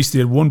ago that UCD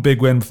had one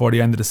big win before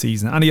the end of the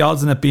season. Any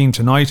odds in it being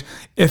tonight?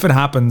 If it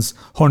happens,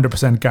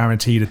 100%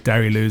 guaranteed that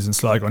Derry lose in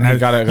Sligo. Now, you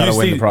gotta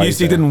win the prize.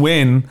 UCD didn't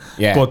win,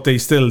 but they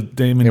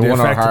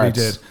effectively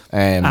did.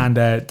 And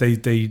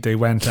they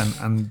went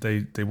and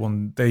they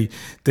won. They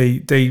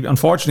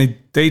unfortunately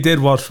they did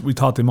what we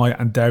thought they might,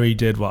 and Derry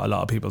did what a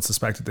lot of people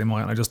suspected they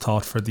might. And I just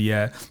thought for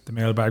the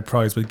mailbag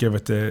prize we'd give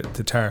it to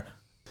Terre.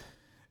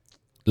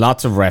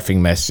 Lots of reffing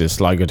messages,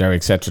 Sligo, Derry,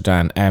 etc.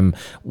 Dan,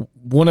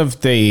 one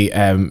of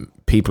the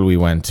people we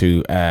went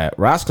to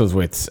Rascals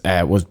with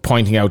was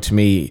pointing out to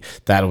me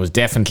that it was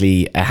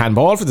definitely a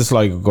handball for the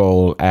Sligo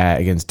goal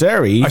against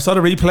Derry. I saw the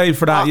replay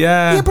for that.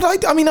 But I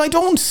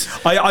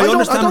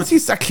understand. I don't see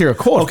it's that clear a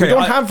cut. Okay, we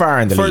don't have VAR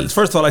in the league.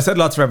 First of all, I said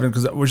lots of refereeing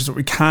because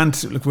we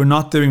can't. Look, we're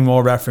not doing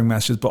more refereeing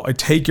messages. But I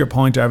take your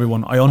point,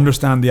 everyone. I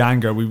understand the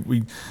anger.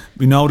 We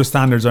know the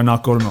standards are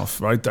not good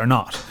enough, right? They're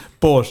not.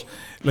 But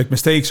like,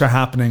 mistakes are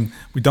happening.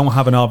 We don't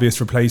have an obvious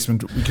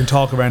replacement. We can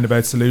talk around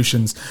about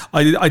solutions.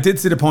 I did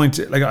see the point.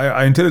 Like,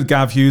 I included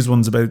Gav Hughes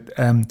ones about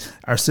our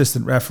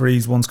assistant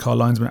referees. One's called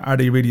linesmen. Are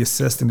they really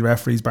assisting the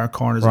referees bar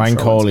corners? Ryan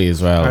Cawley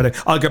as well.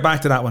 I'll get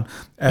back to that one.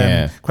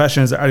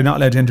 Question is, are they not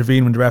allowed to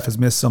intervene when the ref has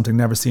missed something?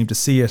 Never seem to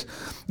see it.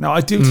 Now,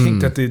 I do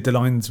think that the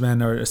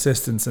linesmen or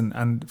assistants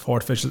and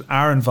forward officials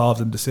are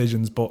involved in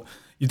decisions, but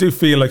you do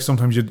feel like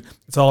sometimes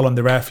it's all on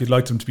the ref. You'd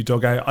like them to be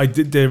dug out.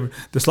 The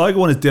Sligo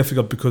one is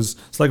difficult because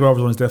Sligo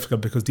Rovers one is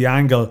difficult because the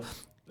angle,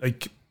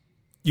 like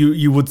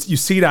you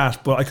see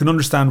that, but I can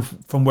understand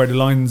from where the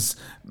lines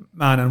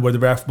man and where the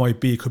ref might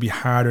be, it could be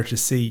harder to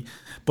see.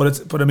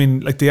 But I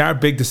mean, like, they are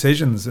big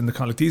decisions in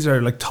the like, these are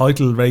like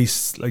title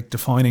race, like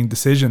defining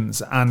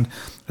decisions, and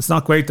it's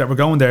not great that we're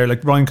going there.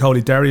 Like Ryan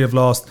Cawley, Derry have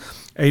lost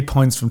 8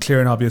 points from clear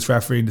and obvious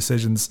refereeing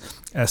decisions,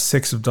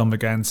 6 of them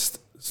against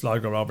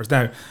Sligo Rovers.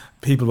 Now,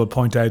 people will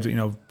point out,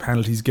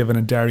 penalties given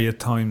in Derry at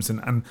times,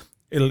 and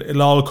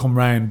it'll all come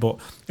round. But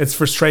it's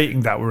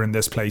frustrating that we're in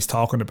this place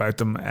talking about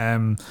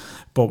them.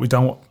 But we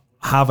don't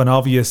have an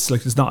obvious,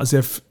 like, it's not as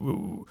if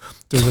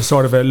there's a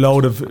sort of a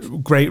load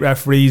of great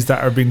referees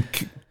that are being,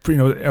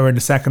 are in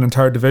the second and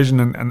third division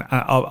and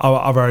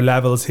of our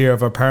levels here,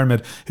 of our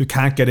pyramid, who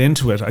can't get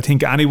into it. I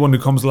think anyone who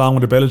comes along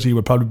with ability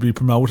would probably be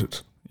promoted.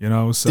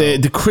 So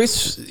the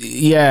Chris,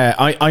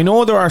 I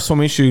know there are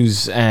some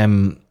issues.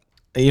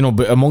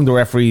 Among the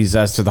referees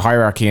as to the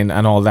hierarchy and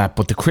all that,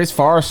 but the Chris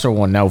Forrester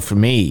one now for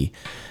me,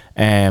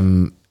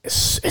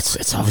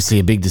 it's obviously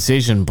a big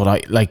decision, but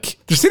I like.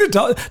 Did you see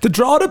the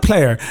Drogheda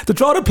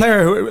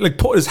player who like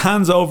put his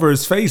hands over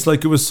his face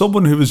like it was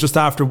someone who was just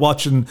after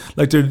watching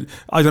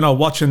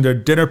watching their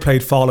dinner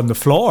plate fall on the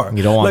floor.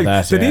 You don't want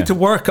that. They need to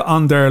work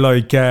on their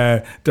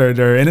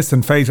their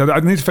innocent face. I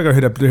need to figure out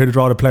who the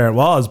Drogheda player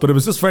was, but it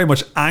was just very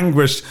much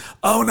anguished.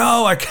 Oh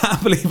no, I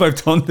can't believe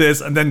I've done this,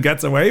 and then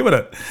gets away with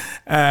it.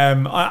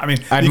 I mean,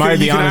 I admire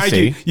the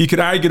honesty. You could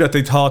argue that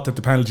they thought that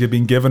the penalty had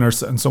been given, or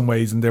in some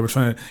ways, and they were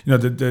trying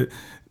to,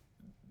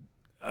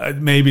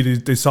 maybe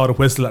they saw the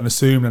whistle and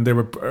assumed, and they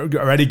were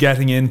already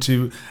getting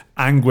into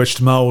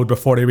anguished mode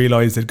before they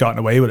realised they'd gotten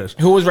away with it.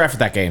 Who was ref at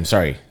that game?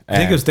 Sorry. I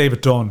think it was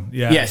David Dunn.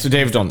 Yeah, so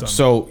David Dunn.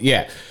 So,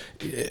 yeah.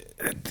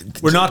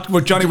 We're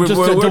going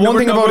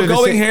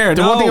here.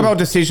 The one thing about a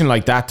decision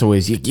like that, though,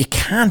 is you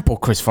can't put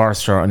Chris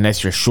Forrester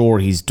unless you're sure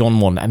he's done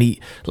one, and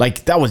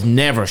that was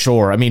never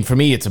sure. I mean, for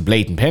me, it's a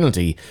blatant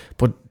penalty,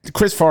 but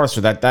Chris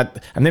Forrester,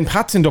 that and then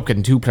Pat's ended up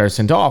getting 2 players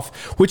sent off,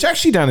 which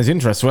actually, Dan, is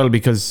interesting as well,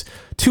 because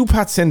 2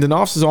 Pats sending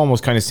offs is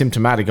almost kind of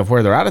symptomatic of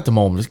where they're at the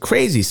moment. It's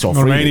crazy stuff.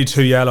 Really,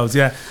 2 yellows.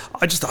 Yeah,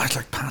 I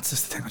like Pats.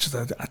 Is the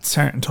thing. At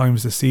certain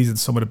times this season,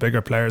 some of the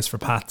bigger players for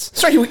Pats.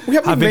 Sorry, we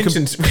haven't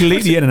mentioned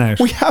completely in and out.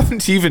 We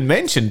haven't even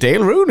mentioned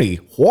Dale Rooney.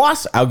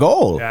 What a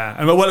goal! Yeah,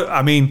 and well,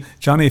 I mean,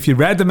 Johnny, if you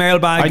read the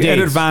mailbag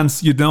in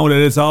advance, you'd know that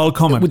it's all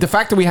coming. With the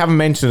fact that we haven't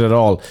mentioned it at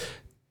all.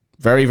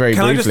 Very, very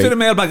briefly. Can I just do the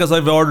mailbag as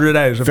I've ordered it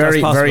out?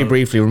 Very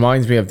briefly.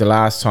 Reminds me of the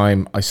last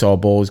time I saw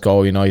Bows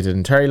Galway United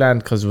in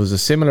Terryland, because it was a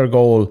similar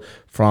goal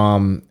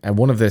from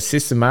one of the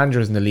assistant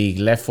managers in the league,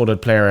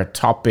 left-footed player at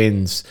top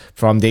bins,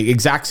 from the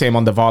exact same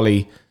on the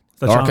volley.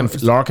 Larkin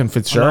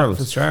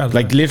Fitzgerald.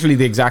 Like literally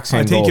the exact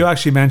same. I think goal. you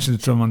actually mentioned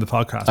it to him on the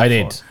podcast. I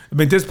did. I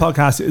mean, this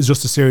podcast is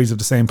just a series of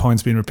the same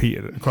points being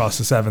repeated across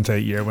the 7 to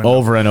 8 year window.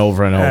 Over and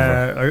over and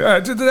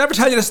over. Did I ever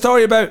tell you the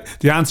story about?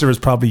 The answer is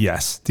probably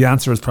yes.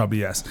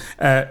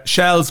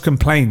 Shels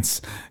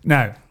complaints.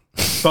 Now,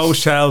 both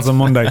Shels on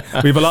Monday.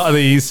 We have a lot of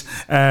these.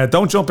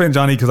 Don't jump in,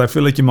 Johnny, because I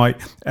feel like you might.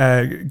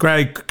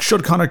 Greg,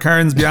 should Conor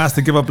Kearns be asked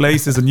to give up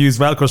laces and use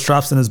Velcro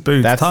straps in his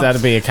boots?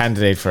 That'd be a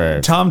candidate for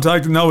Tom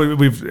Dykes. No,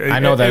 I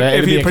know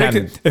that if you'd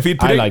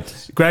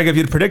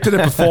predicted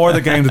it before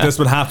the game that this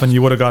would happen,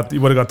 you would have got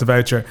the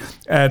voucher.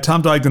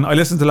 Tom Dykes, I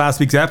listened to last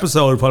week's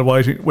episode while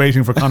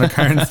waiting for Conor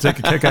Kearns to take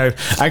a kick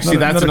out. Actually,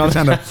 that's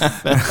another.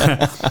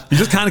 You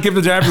just can't give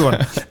it to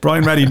everyone.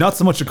 Brian Reddy, not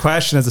so much a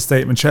question as a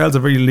statement. Shels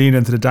have really leaned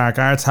into the dark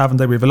arts, haven't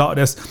they? We have a lot of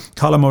this.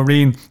 Colin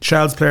Maureen,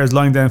 Shels players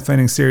lying down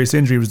feigning serious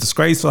injury was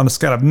disgraceful on a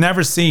scale I've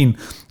never seen.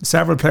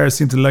 Several players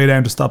seem to lie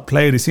down to stop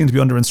play. They seem to be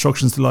under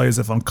instructions to lie as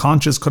if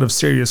unconscious, could have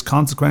serious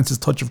consequences.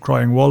 Touch of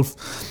crying wolf.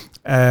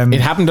 It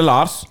happened a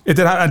lot. It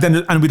did,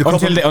 and we'd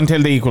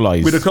until they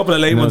equalised. We had a couple of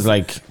late ones.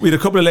 We had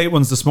a couple of late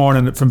ones this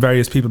morning from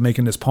various people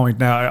making this point.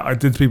 Now, I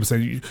did people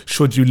say,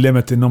 should you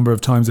limit the number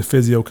of times a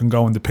physio can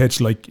go on the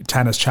pitch, like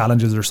tennis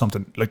challenges or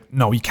something? Like,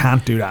 no, you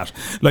can't do that.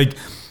 Like,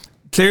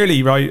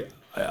 clearly, right.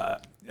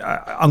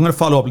 I'm going to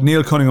follow up.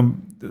 Neil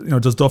Cunningham,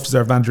 does Duff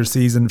deserve manager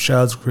season?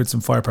 Shels create some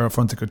firepower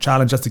front that could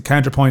challenge. That's the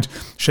counterpoint.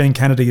 Shane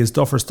Kennedy, is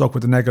Duffer stuck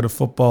with the negative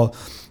football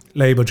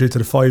label due to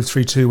the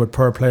 5-3-2 with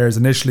per players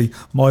initially?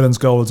 Moylan's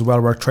goal is a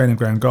well-worked training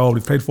ground goal.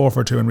 We've played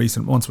 4-4-2 in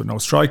recent months with no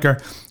striker.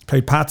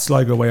 Played Pat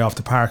Sligo away off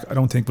the park. I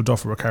don't think will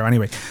Duffer recur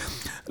anyway.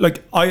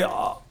 Like,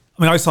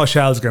 I saw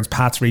Shels against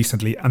Pats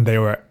recently and they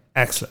were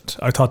excellent.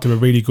 I thought they were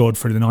really good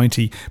for the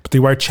 90, but they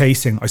were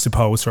chasing, I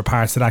suppose, for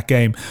parts of that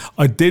game.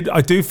 I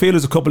do feel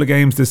there's a couple of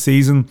games this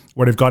season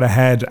where they've got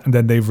ahead and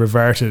then they've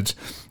reverted,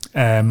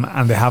 and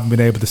they haven't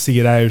been able to see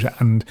it out.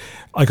 And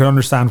I can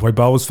understand why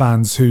Bows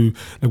fans, who,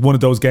 like, one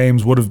of those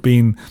games would have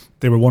been,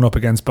 they were 1-up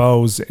against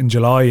Bows in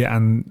July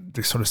and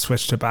they sort of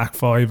switched to back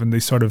five and they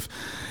sort of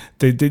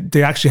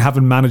They actually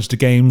haven't managed the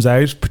games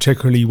out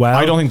particularly well.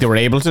 I don't think they were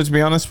able to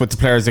be honest, with the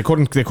players. They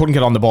couldn't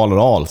get on the ball at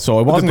all. So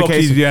it wasn't the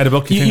case. The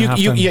Buckley thing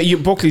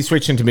happened. Buckley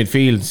switched into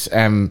midfield,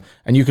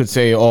 and you could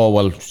say, oh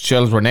well,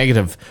 Shels were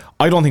negative.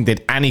 I don't think they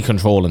had any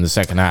control in the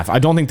second half. I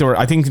don't think they were.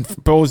 I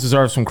think Bowes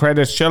deserves some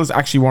credit. Shels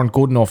actually weren't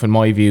good enough, in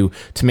my view,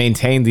 to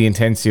maintain the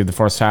intensity of the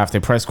first half. They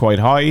pressed quite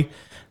high.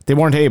 They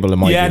weren't able, in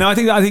my view. No, I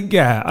think,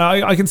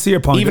 I can see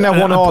your point. Even at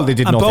 1-1, they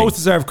did nothing. And Bows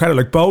deserve credit.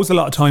 Like, Bows, a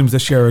lot of times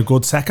this year, are a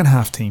good second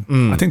half team.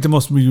 I think they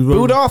must be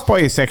booed off by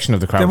a section of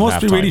the crowd. They must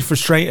be really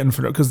frustrating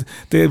for it, because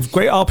they have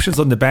great options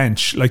on the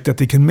bench, like that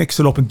they can mix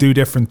it up and do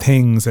different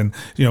things, and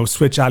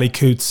switch Ali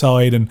Coote's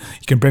side, and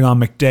you can bring on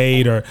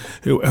McDade or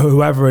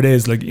whoever it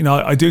is. Like,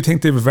 I do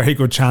think they have a very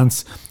good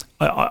chance.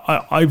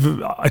 I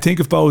think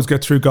if Bows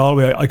get through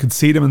Galway, I could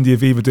see them in the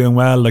Aviva doing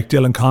well, like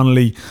Dylan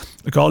Connolly,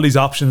 like all these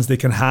options they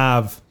can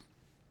have.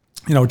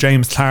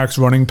 James Clark's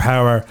running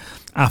power,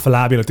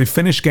 Afalabi, like, they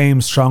finish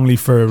games strongly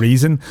for a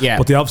reason,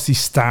 but they obviously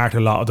start a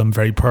lot of them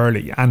very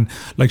poorly. And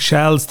like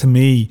Shels, to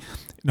me,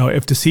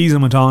 if the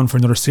season went on for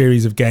another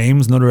series of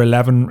games, another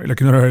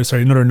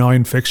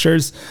 9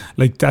 fixtures,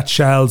 like that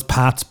Shels,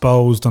 Pats,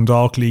 Bows,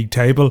 Dundalk league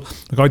table,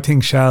 like I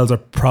think Shels are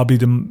probably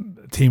the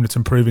team that's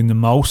improving the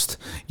most.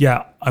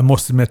 Yeah, I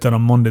must admit that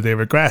on Monday they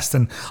regressed,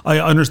 and I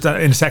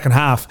understand in the second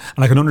half,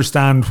 and I can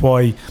understand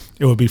why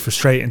it would be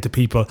frustrating to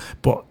people,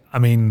 but I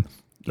mean,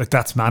 like,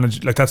 that's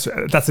managed, like that's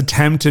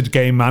attempted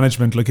game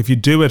management. Like, if you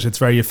do it, it's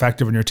very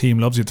effective and your team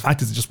loves you. The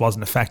fact is, it just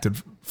wasn't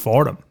effective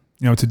for them,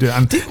 to do.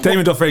 And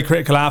Damien Duff very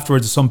critical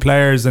afterwards of some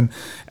players, and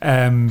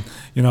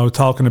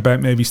talking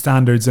about maybe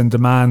standards and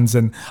demands.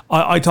 And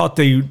I thought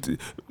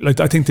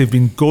I think they've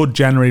been good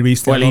generally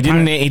recently.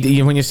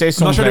 Well, when you say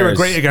some, I'm not sure they were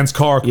great against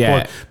Cork,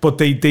 but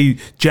they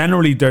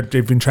generally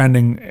they've been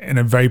trending in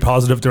a very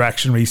positive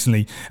direction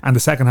recently. And the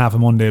second half of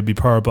Monday would be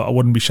poor, but I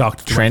wouldn't be shocked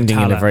if trending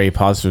in a very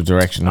positive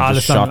direction. I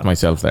just shot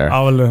myself there.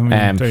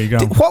 There you go.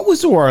 What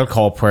was the World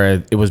Cup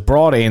where it was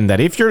brought in that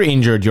if you're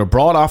injured, you're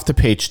brought off the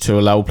pitch to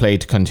allow play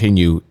to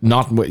continue?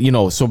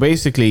 So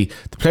basically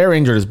the player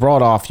injured is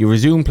brought off, you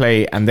resume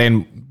play, and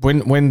then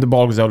when the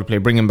ball goes out of play,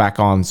 bring him back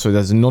on, so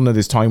there's none of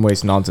this time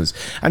waste nonsense.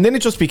 And then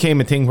it just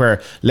became a thing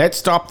where let's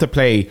stop the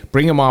play,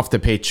 bring him off the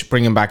pitch,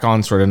 bring him back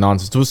on, sort of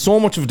nonsense. There was so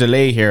much of a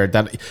delay here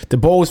that the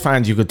Bows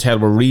fans, you could tell,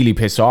 were really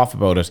pissed off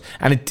about it,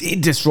 and it did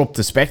disrupt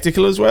the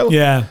spectacle as well.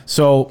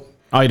 So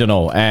I don't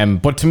know,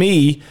 but to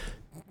me,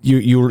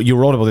 you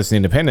wrote about this in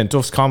Independent.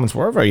 Duff's comments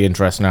were very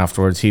interesting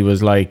afterwards. He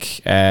was like,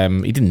 he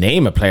didn't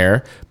name a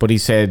player, but he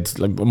said,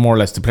 like, more or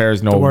less, the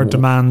players know the word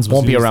demands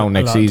won't be around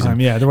next season.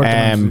 The word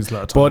demands was used a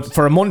lot of times. But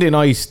for a Monday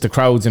night, the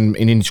crowds in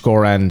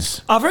Inchicore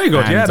very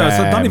good. It's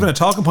not even a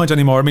talking point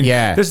anymore. I mean,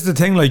 this is the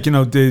thing. Like,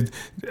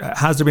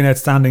 has there been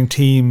outstanding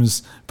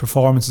teams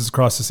performances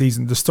across the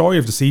season? The story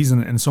of the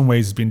season, in some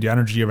ways, has been the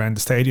energy around the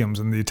stadiums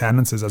and the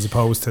attendances, as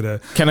opposed to the.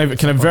 Can I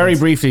very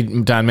briefly,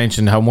 Dan,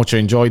 mention how much I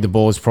enjoyed the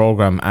Bows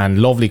program,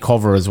 and lovely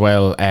cover as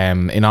well,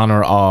 in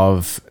honour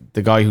of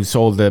the guy who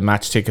sold the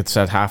match tickets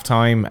at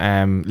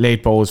halftime,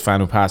 late Bows fan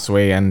who passed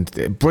away,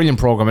 and brilliant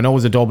program. I know it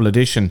was a double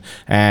edition,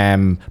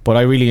 but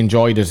I really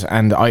enjoyed it.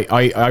 And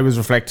I was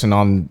reflecting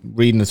on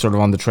reading it sort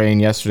of on the train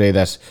yesterday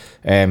that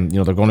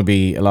there are going to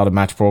be a lot of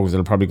match programs that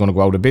are probably going to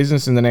go out of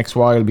business in the next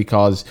while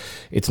because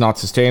it's not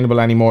sustainable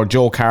anymore.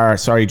 Joe Carr,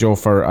 sorry Joe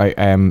for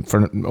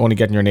only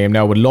getting your name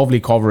now, but lovely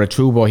cover, a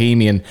true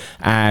bohemian,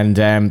 and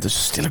there's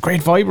still a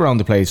great vibe around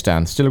the place,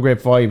 Dan. Still a great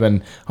vibe,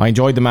 and I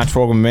enjoyed the match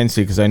program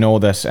immensely because I know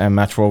that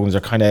match programs are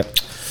kind of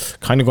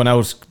going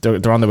out.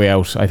 They're on the way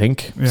out, I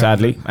think.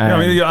 Sadly.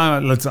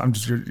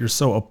 You're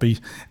so upbeat,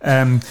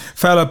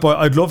 fella. But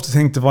I'd love to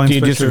think Divine. Do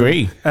you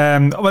disagree?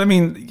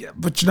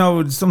 But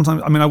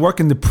sometimes I work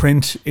in the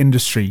print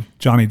industry,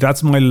 Johnny.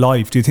 That's my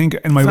life. Do you think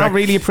in my? It's not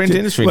really a print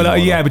industry. Well,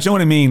 yeah, but you know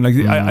what I mean. Like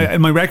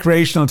in my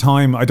recreational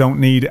time, I don't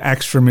need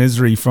extra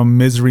misery from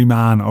Misery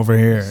Man over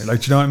here.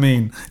 Like, do you know what I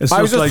mean?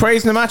 I was just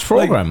praising the match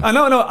program. I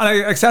know, I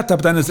accept that,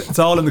 but then it's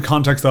all in the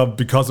context of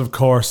because of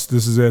course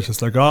this is it.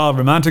 It's like,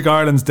 romantic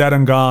Ireland's dead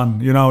and gone.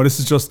 This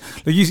is just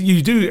like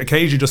you do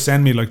occasionally just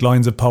send me like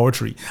lines of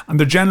poetry, and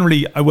they're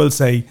generally, I will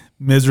say,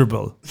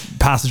 miserable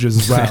passages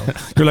as well.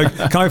 You're like,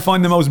 can I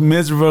find the most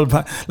miserable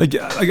and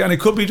it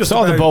could be just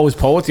saw the Bows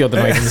poet the other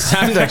night in the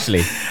stand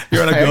actually.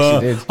 You're like,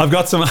 I've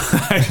got some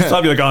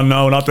I'd be like, oh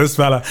no, not this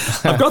fella.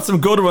 I've got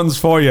some good ones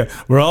for you.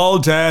 We're all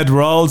dead,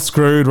 we're all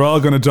screwed, we're all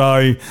gonna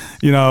die,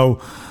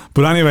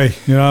 but anyway,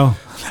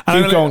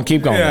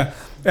 keep going. Yeah.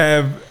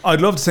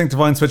 I'd love to think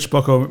Divine switched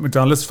Bucko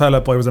McDonald. This fella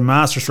boy was a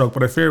masterstroke,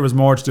 but I fear it was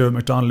more to do with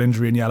McDonald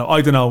injury in yellow.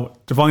 I don't know.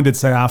 Divine did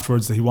say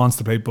afterwards that he wants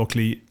to play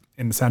Buckley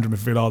in the centre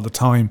midfield all the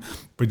time,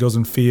 but he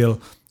doesn't feel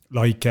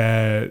like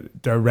they're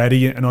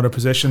ready in other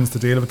positions to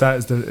deal with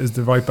that. Is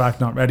the right back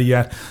not ready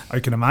yet? I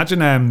can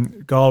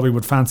imagine Galway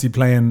would fancy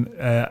playing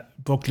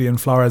Buckley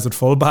and Flores at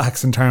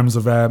fullbacks in terms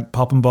of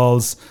popping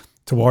balls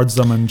towards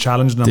them and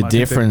challenging them. The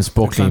difference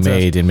Buckley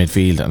made in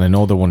midfield, and I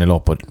know they're 1-0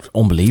 up, but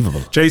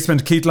unbelievable. Jason,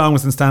 Keith Long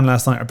was in stand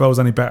last night. Are Bows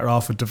any better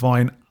off with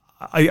Divine?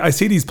 I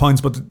see these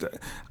points, but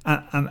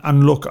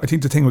and look, I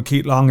think the thing with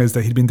Keith Long is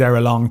that he'd been there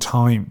a long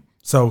time.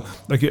 So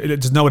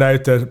there's no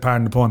doubt that,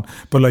 pardon the pun,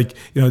 but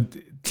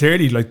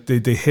clearly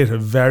they hit a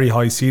very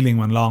high ceiling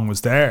when Long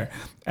was there.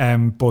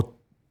 But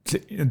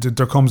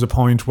there comes a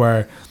point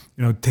where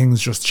things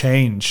just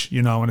change,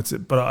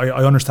 and but I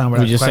understand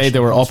where. Would you say they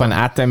were up and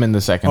at them in the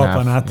second half?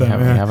 Up and at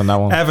them, yeah. Having that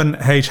one. Evan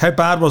H, how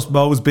bad must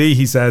Bows be,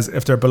 he says,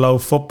 if they're below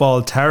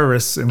football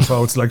terrorists in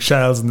quotes like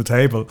Shels on the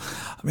table?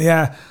 They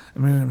are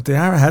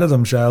ahead of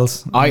them,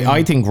 Shels.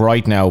 I think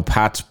right now,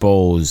 Pat,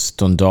 Bows,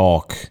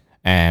 Dundalk,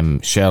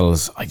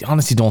 Shels, I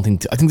honestly don't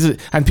think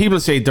and people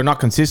say they're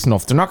not consistent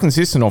enough. They're not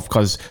consistent enough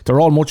because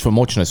they're all much for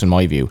muchness in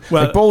my view.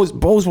 Well,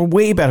 Bows were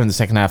way better in the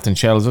second half than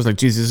Shels. I was like,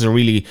 Jesus,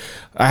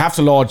 I have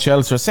to laud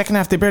Shels for a second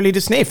half. They barely did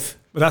a sniff.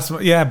 But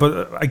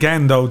but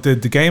again though, the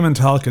game in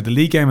Talca, the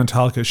league game in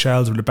Talca,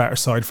 Shels were the better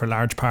side for a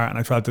large part, and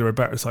I felt they were a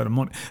better side of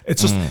money.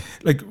 It's just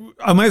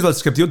I might as well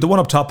skip the one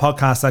up top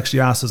podcast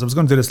actually asked us, I was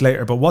going to do this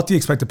later, but what do you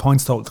expect the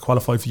points total to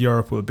qualify for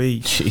Europe will be?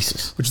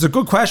 Jesus. Which is a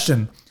good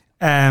question.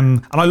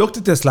 And I looked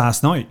at this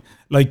last night.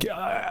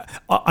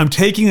 I'm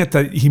taking it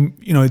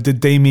that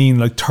they mean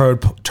like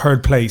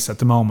third place at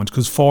the moment,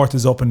 because fourth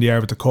is up in the air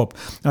with the cup.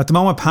 Now at the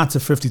moment, Pats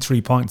have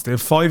 53 points. They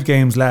have 5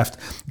 games left.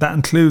 That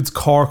includes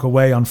Cork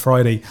away on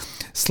Friday,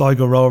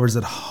 Sligo Rovers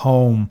at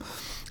home,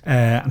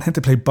 and I think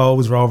they play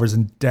Bows Rovers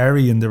and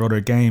Derry in their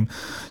other game.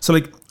 So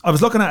I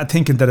was looking at it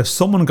thinking that if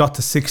someone got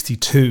to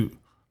 62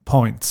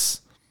 points,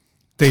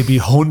 they'd be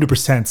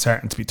 100%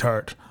 certain to be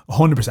third.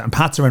 100%. And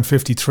Pats are in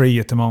 53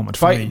 at the moment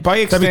for me. By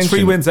extension, there'll be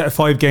 3 wins out of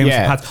 5 games for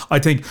Pats, I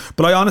think.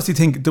 But I honestly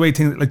think the way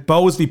things like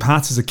Bows v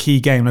Pats is a key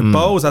game.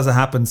 Bows, as it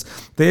happens,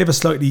 they have a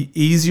slightly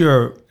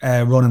easier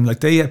running.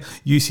 They have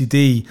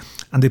UCD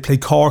and they play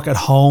Cork at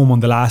home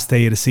on the last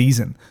day of the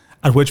season.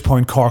 At which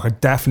point Cork are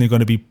definitely going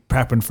to be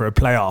prepping for a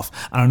playoff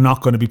and are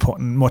not going to be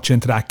putting much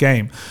into that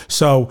game.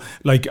 So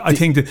I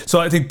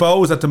think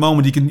Bows at the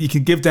moment you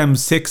can give them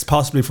 6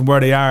 possibly from where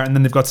they are, and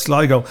then they've got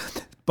Sligo.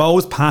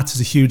 Bows Pats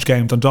is a huge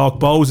game. Dundalk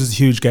Bows is a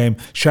huge game.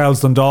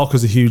 Shels Dundalk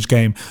is a huge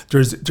game.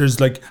 There's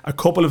a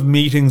couple of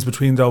meetings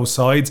between those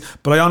sides,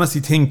 but I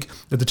honestly think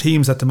that the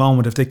teams at the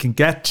moment, if they can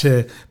get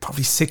to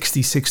probably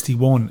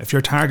 60-61, if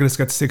your target is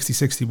to get to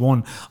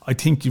 60-61, I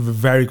think you have a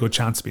very good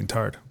chance of being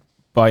third.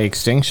 By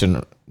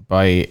extinction.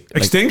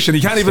 Extinction.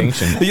 You can't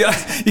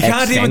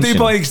even do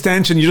by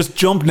extension. You just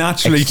jump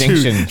naturally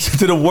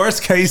to the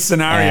worst case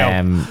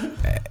scenario.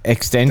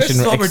 Extension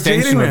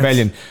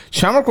rebellion.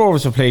 Shamrock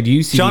Rovers have played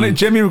UCD.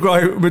 Jimmy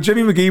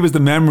McGee was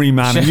the memory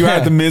man and you are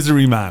the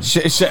misery man.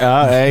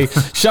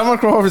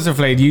 Shamrock Rovers have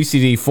played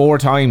UCD 4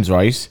 times,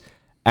 right?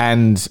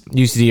 And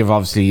UCD have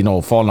obviously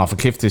fallen off a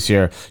cliff this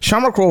year.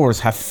 Shamrock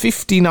Rovers have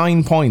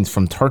 59 points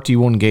from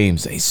 31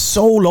 games. It's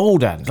so low,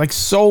 Dan.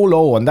 So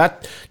low, and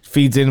that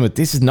feeds in with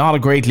this is not a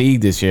great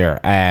league this year,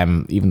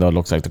 even though it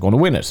looks like they're going to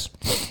win it.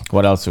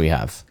 What else do we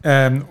have?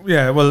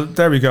 Well,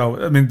 there we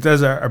go. I mean,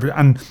 there's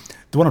and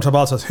the one on top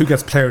also is who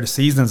gets player of the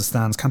season as it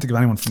stands. Can't think of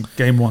anyone from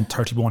game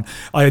 131.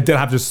 I did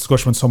have this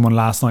discussion with someone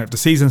last night. If the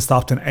season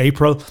stopped in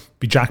April,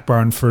 be Jack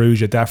Byrne,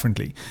 Farrugia,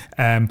 definitely.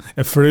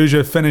 If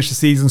Farrugia finished the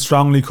season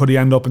strongly, could he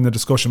end up in the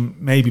discussion?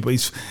 Maybe, but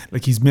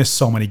he's missed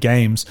so many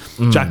games.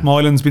 Jack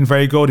Moylan's been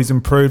very good. He's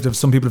improved. If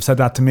some people have said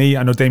that to me,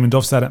 I know Damien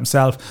Duff said it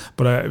himself,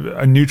 but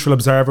a neutral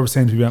observer was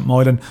saying to me about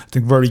Moylan. I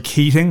think Rory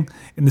Keating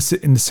in the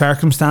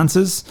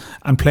circumstances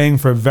and playing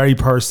for a very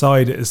poor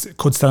side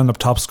could still end up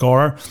top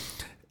scorer.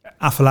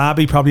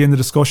 Afalabi probably in the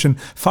discussion.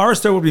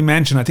 Forrester would be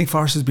mentioned. I think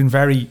Forrester's been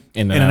very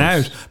in and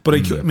out. But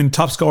I mean,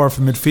 top scorer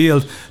from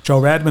midfield, Joe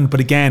Redmond.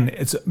 But again,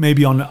 it's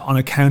maybe on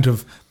account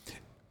of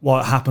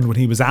what happened when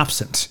he was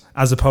absent,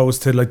 as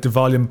opposed to like the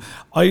volume.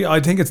 I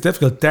think it's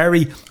difficult.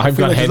 Derry. I've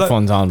got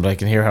headphones on, but I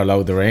can hear how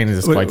loud the rain is.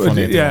 It's quite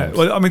funny.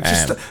 Well, I mean,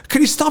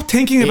 can you stop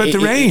thinking about the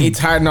rain? It's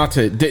hard not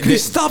to. Can you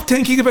stop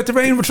thinking about the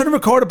rain? We're trying to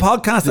record a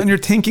podcast and you're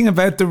thinking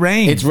about the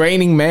rain. It's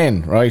raining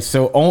men, right?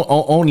 So,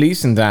 Owen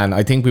Leeson and Dan,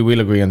 I think we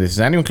will agree on this. Is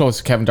anyone close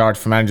to Kevin Doherty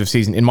for manager of the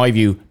season? In my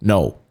view,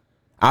 no.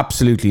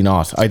 Absolutely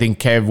not. I think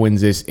Kev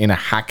wins this in a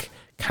hack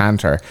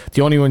canter.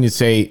 The only one you'd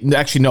say,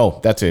 actually,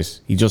 no, that's it.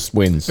 He just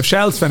wins. If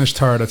Shels finished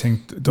third, I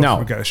think Duffer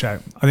would get a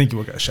shout. I think you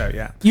will get a shout.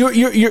 Yeah,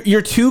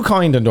 you're too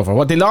kind on Duffer.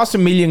 What they lost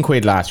 $1 million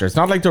last year. It's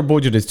not like their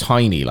budget is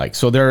tiny. Like,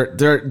 so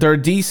they're a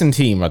decent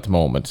team at the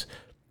moment.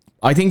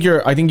 I think you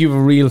have a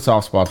real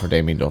soft spot for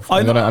Damien Duff.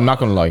 I'm not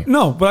going to lie.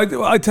 No, but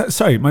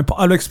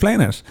I'll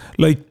explain it.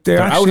 Like they're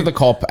out of the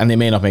cup and they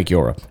may not make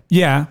Europe.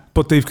 Yeah,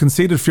 but they've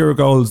conceded fewer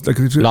goals. Like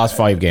last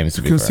 5 games.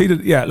 To be conceded.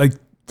 Fair. Yeah, like.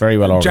 Very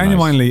well organised.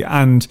 Genuinely,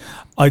 and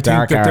I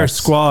think that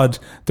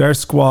their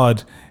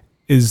squad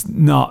is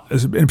not,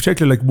 in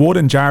particular, like Wood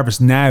and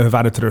Jarvis now have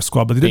added to their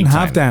squad, but they didn't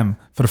have them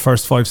for the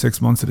first 5-6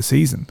 months of the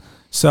season.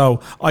 So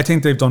I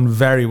think they've done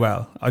very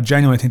well. I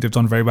genuinely think they've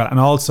done very well,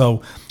 and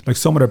also like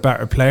some of their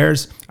better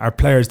players are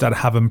players that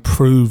have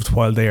improved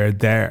while they are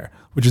there.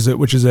 Which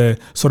is a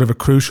sort of a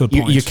crucial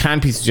point. You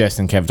can't be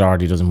suggesting Kev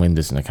Doherty doesn't win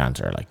this in a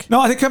canter. Like, no,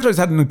 I think Kev Doherty's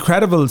had an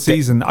incredible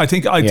season. I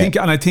think, the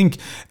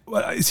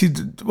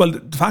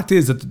fact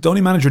is that the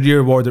only Manager of the Year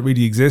award that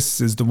really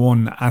exists is the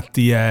one at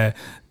the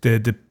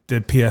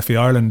PFA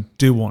Ireland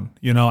do one.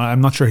 You know,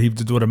 I'm not sure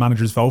do other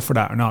managers vote for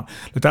that or not.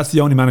 Like, that's the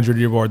only Manager of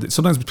the Year award.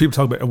 Sometimes people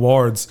talk about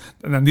awards,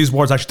 and then these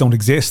awards actually don't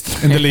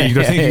exist in the league.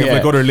 They're thinking of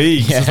like other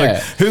leagues. It's like,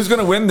 who's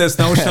going to win this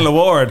notional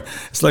award?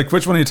 It's like,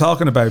 which one are you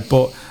talking about?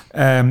 But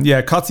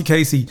Cotsy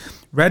Casey,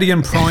 ready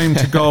and primed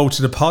to go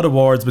to the Pod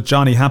Awards, but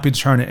Johnny happy to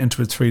turn it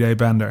into a 3-day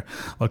bender.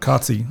 Well,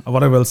 Cotsy,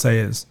 what I will say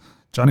is,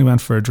 Johnny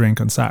went for a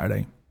drink on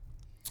Saturday,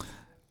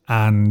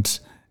 and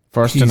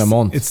first in a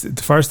month. It's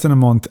the first in a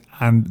month,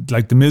 and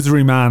like the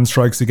misery man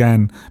strikes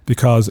again,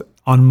 because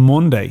on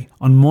Monday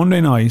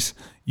night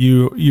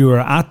you were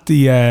at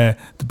the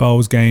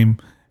Bows game,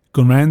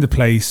 going around the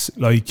place,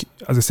 like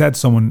as I said to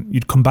someone,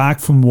 you'd come back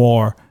from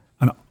war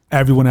and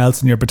everyone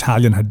else in your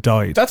battalion had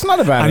died. That's not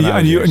a bad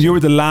analogy. And you were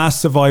the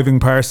last surviving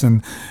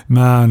person,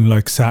 man.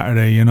 Like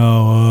Saturday, you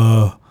know,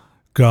 oh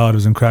God, it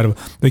was incredible.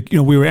 Like, you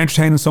know, we were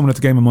entertaining someone at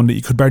the game on Monday.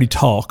 You could barely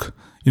talk,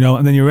 you know,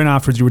 and then you were in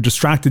afterwards. You were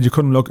distracted. You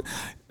couldn't look.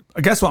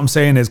 I guess what I'm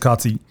saying is,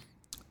 Cotsy,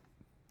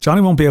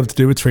 Johnny won't be able to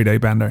do a 3-day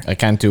bender. I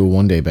can't do a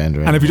 1-day bender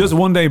anymore. And if he does a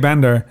 1-day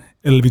bender,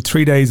 it'll be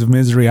 3 days of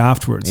misery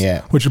afterwards.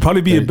 Yeah, which would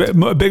probably be a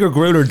bigger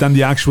grueler than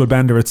the actual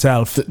bender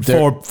itself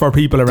for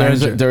people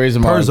around you. There is a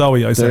moral.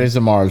 There is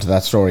a moral to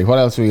that story. What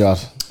else we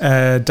got?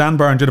 Dan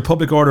Byrne, did a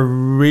public order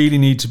really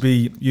need to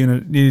be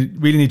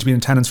in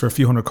attendance for a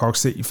few hundred Cork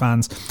City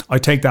fans? I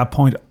take that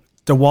point.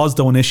 There was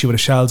though an issue with a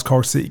Shels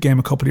Cork City game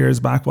a couple of years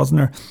back, wasn't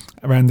there?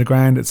 Around the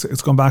ground, it's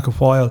gone back a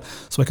while,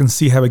 so I can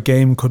see how a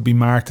game could be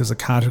marked as a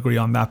category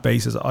on that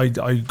basis. I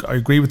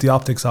agree with the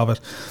optics of it.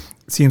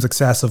 It seems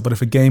excessive, but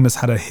if a game has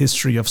had a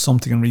history of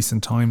something in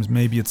recent times,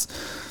 maybe it's,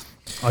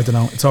 I don't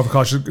know, it's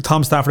overcautious.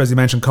 Tom Stafford, as you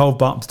mentioned, Cove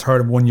bottom to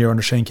third in 1 year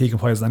under Shane Keegan.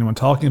 Why isn't anyone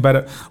talking about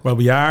it? Well,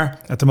 we are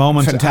at the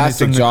moment.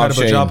 Fantastic job,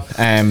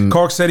 Shane.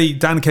 Cork City,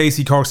 Dan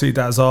Casey, Cork City,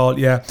 that is all.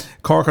 Yeah,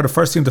 Cork are the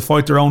first team to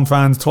fight their own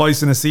fans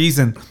twice in a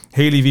season.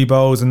 Healy v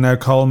Bowes and now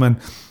Coleman.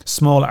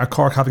 Small are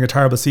Cork having a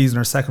terrible season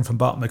or second from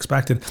bottom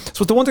expected.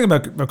 So the one thing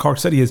about Cork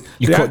City is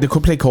they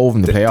could play Cove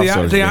in the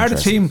playoffs.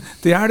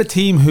 They are the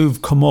team who've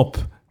come up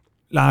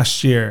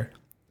last year.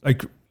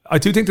 Like, I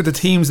do think that the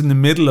teams in the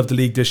middle of the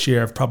league this year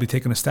have probably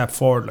taken a step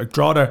forward. Like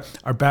Drogheda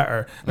are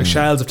better. Like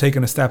Shels have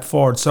taken a step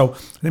forward. So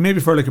they maybe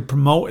for like a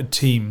promoted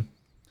team,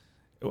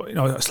 you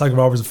know, Sligo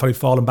Rovers have probably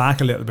fallen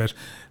back a little bit.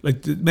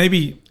 Like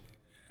maybe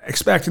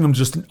expecting them to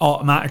just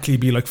automatically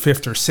be like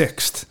 5th or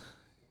 6th.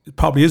 It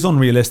probably is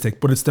unrealistic,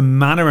 but it's the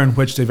manner in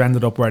which they've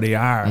ended up where they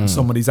are and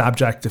some of these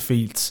abject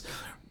defeats.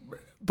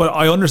 But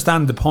I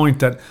understand the point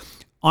that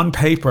on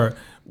paper,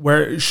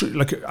 are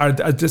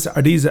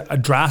these a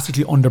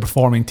drastically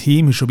underperforming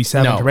team who should be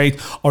 7th or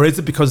 8th, or is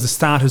it because the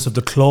status of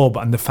the club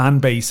and the fan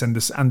base and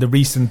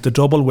the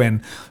double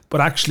win,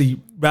 but actually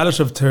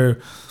relative to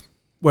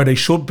where they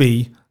should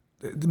be,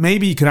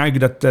 maybe you can argue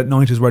that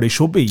 9th is where they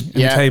should be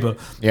in the table.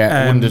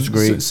 Yeah, I wouldn't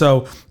disagree.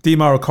 So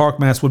Demar or Cork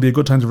Mess will be a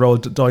good time to roll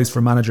dice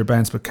for manager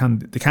Bents, but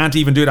they can't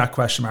even do that ?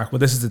 Well,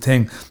 this is the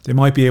thing. They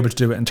might be able to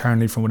do it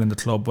internally from within the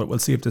club, but we'll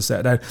see if they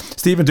set it out.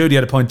 Stephen Doody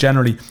had a point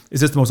generally.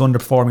 Is this the most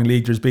underperforming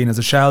league there's been? As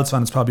a Shels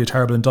fan, it's probably a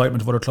terrible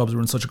indictment of other clubs who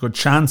are in such a good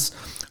chance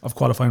of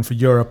qualifying for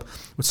Europe.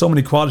 With so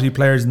many quality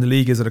players in the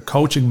league, is it a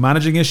coaching,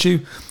 managing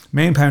issue?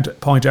 Main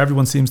point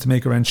everyone seems to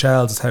make around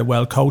Shels is how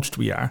well coached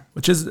we are,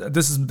 which is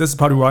this is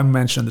probably what I'm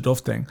mentioning the Duff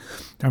thing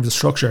in terms of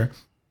structure.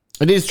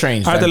 It is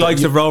strange. Are the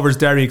likes of Rovers,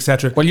 Derry,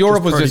 etc. Well,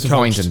 Europe was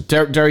disappointing.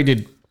 Derry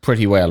did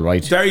pretty well,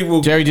 right?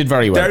 Derry did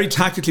very well. Derry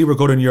tactically were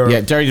good in Europe.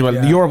 Yeah, Derry did well.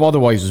 Yeah. Europe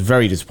otherwise was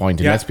very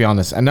disappointing, let's be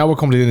honest. And now we're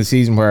coming to the end of the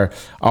season where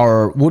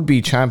our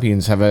would-be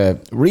champions have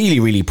a really,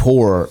 really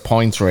poor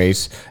points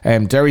race.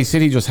 Derry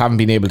City just haven't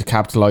been able to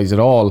capitalise at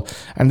all.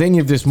 And then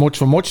you have this much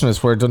for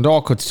muchness where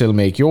Dundalk could still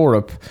make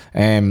Europe.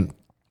 And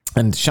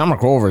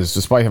Shamrock Rovers,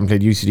 despite having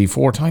played UCD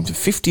 4 times,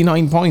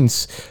 59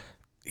 points.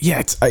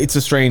 Yeah, it's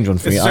a strange one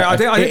for me.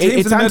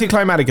 It's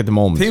anticlimactic at the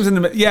moment. Teams in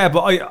the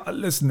but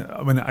listen.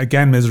 I mean,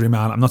 again, misery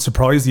man. I'm not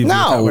surprised you view it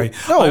that way.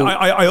 No,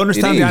 I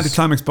understand the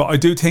anticlimax, but I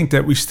do think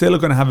that we still are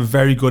going to have a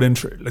very good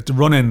the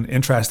run-in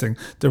interesting.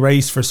 The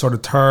race for sort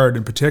of third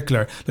in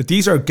particular. Like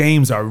these are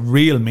games that are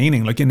real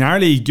meaning. Like in our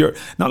league, you're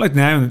not like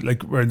now.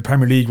 Like we're in the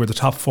Premier League, we're the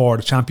top 4,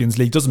 the Champions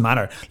League doesn't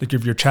matter. Like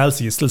if you're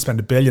Chelsea, you still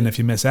spend $1 billion if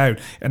you miss out.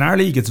 In our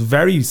league, it's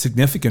very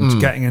significant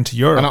getting into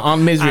Europe. And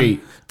on misery,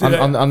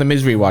 on the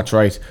misery watch,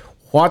 right?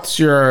 What's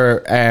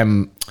your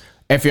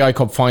FAI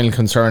Cup final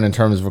concern in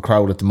terms of a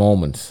crowd at the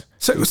moment?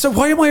 So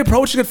why am I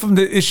approaching it from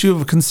the issue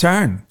of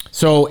concern?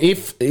 So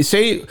if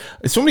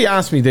somebody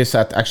asked me this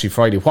at actually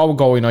Friday, what would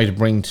Galway United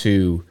bring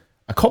to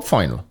a cup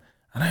final?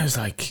 And I was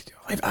like,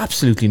 I have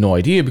absolutely no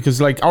idea,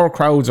 because like our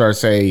crowds are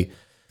say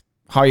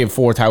high of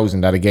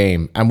 4,000 at a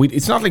game, and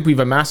it's not like we've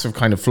a massive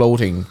kind of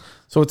floating.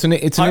 So it's an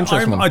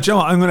interesting one.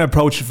 I'm going to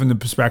approach it from the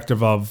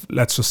perspective of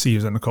let's just see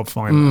who's in the cup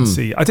final and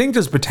see. I think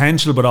there's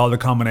potential, but all the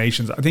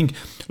combinations. I think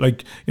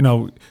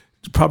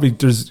probably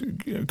there's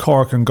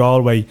Cork and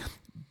Galway.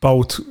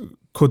 Both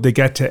could they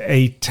get to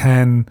 8,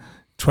 10,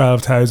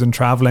 12,000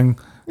 travelling?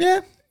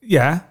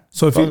 Yeah.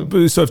 So if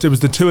there was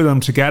the two of them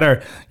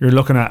together, you're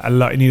looking at a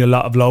lot. You need a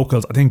lot of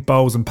locals. I think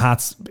Bows and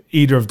Pats,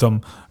 either of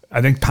them.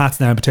 I think Pats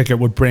now in particular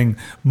would bring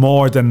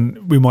more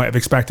than we might have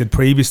expected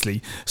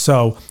previously.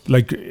 So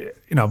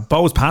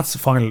Bows Pats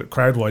final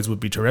crowd wise would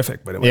be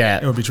terrific, by the way.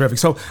 Yeah. It would be terrific.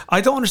 So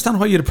I don't understand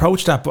why you'd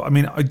approach that, but I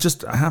mean, I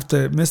have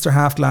to, Mr.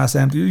 Half Glass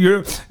Empty.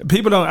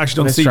 People don't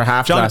see Mr.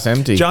 Half Glass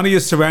Empty. Johnny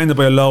is surrounded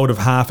by a load of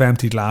half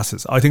empty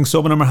glasses. I think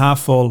some of them are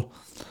half full.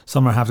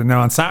 Some are half empty.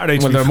 Now on Saturday,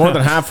 they're more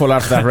than half full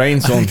after that rain.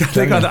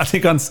 I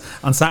think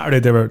on Saturday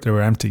they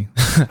were empty,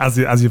 as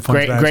you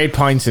pointed out. Great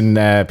points in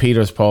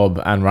Peter's Pub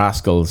and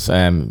Rascals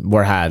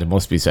were had. It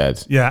must be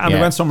said. Yeah, and we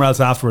went somewhere else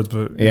afterwards,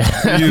 but you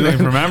don't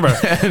even remember.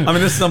 I mean,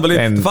 this is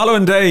unbelievable. The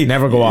following day,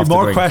 never go off.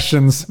 More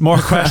questions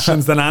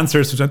than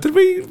answers. Did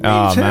we?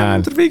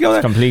 Man, did we go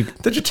there?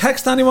 Complete. Did you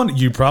text anyone?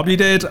 You probably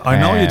did. I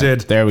know you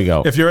did. There we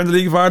go. If you're in the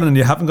League of Ireland and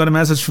you haven't got a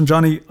message from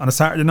Johnny on a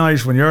Saturday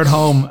night when you're at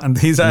home and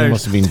he's out, you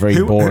must have been very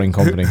boring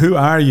company. Who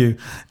are you?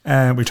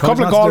 A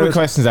couple of Galway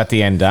questions at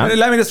the end, Dan.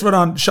 Let me just run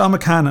on. Sean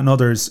McCann and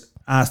others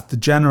asked the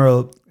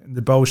general in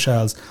the Bow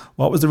Shels,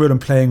 what was the rule in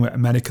playing with a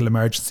medical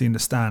emergency in the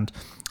stand?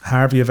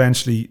 Harvey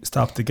eventually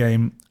stopped the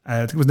game. I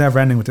think it was never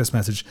ending with this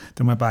message.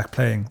 Then went back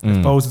playing.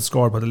 If Bows had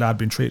scored, but the lad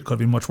being treated, could have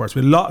been much worse. We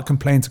had a lot of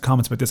complaints and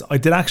comments about this. I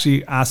did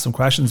actually ask some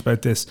questions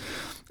about this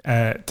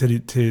to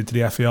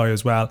the FAI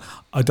as well.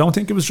 I don't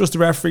think it was just a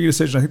referee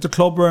decision. I think the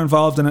club were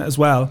involved in it as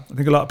well. I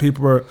think a lot of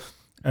people were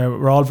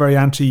all very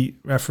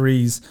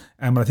anti-referees,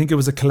 but I think it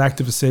was a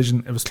collective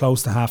decision. It was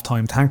close to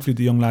half-time. Thankfully,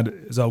 the young lad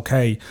is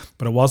okay,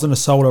 but it wasn't a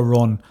solo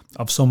run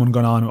of someone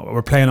going on.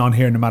 We're playing on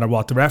here no matter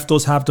what. The ref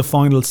does have the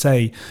final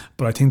say,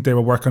 but I think they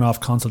were working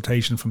off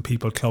consultation from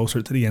people closer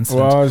to the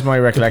incident. Well, it was my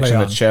recollection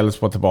that Shels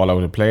put the ball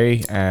out of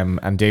play,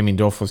 and Damien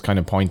Duff was kind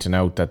of pointing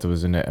out that there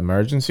was an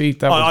emergency.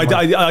 I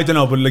don't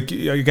know, but like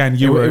again,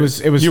 it was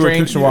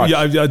strange to watch.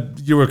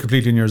 You were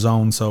completely in your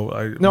zone, so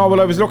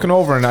I was looking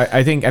over, and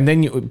I think, and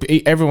then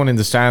everyone in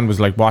the stand was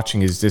like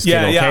watching. Is this kid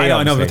okay? Yeah,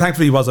 I know. But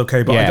thankfully, he was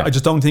okay. But I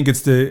just don't think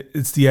it's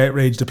the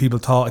outrage that people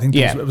thought. I think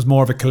it was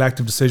more of a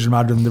collective decision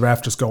rather than the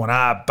ref just going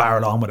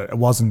barrel on with it. It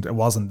wasn't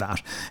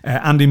that.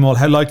 Andy Mull,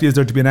 how likely is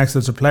there to be an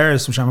exodus of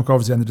players from Shamrock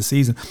Rovers at the end of the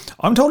season?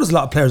 I'm told there's a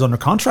lot of players under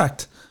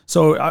contract.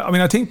 So, I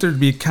mean, I think there'd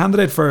be a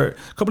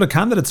couple of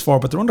candidates for,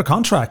 but they're under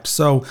contract.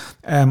 So,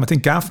 I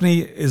think Gaffney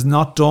is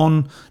not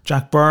done.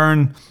 Jack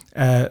Byrne,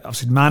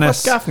 obviously Manis.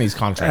 What's Gaffney's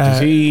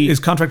contract?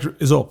 His contract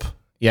is up.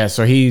 Yeah,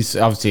 so he's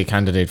obviously a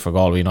candidate for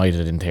Galway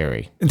United in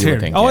theory.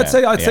 I'd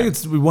say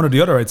it's one or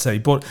the other. I'd say,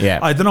 but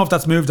I don't know if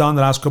that's moved on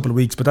the last couple of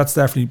weeks. But that's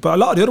definitely. But a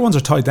lot of the other ones are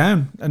tied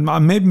down, and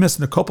I'm maybe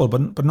missing a couple,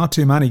 but not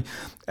too many.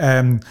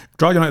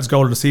 Draw United's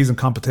goal of the season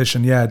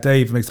competition. Yeah,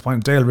 Dave makes the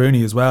point. Dale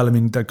Rooney as well. I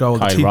mean, that goal.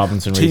 Kyle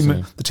Robinson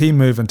the team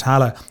move and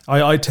Tala.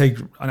 I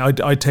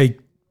take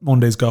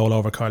Monday's goal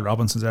over Kyle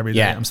Robinson's every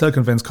day. I'm still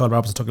convinced Kyle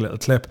Robinson took a little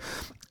clip.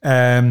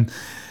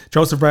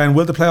 Joseph Brown,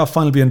 will the playoff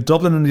final be in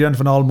Dublin in the end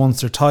of an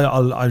all-Munster tie?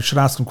 I should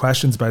ask some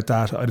questions about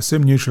that. I'd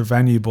assume neutral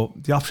venue,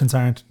 but the options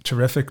aren't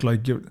terrific.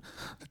 Like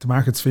the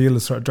market's field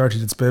is sort of dirty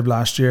to its bib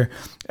last year.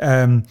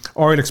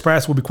 Oriel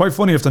Express would be quite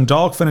funny if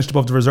Dundalk finished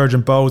above the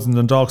resurgent Bows and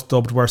Dundalk's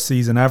dubbed worst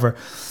season ever.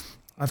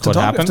 If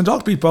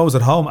Dundalk beat Bows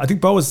at home, I think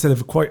Bows still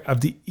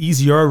have the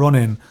easier run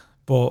in,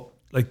 but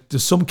like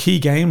there's some key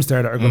games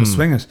there that are going to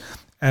swing it.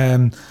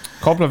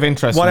 Couple of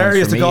interesting. What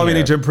areas do Galway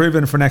need to improve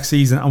in for next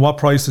season, and what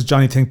price does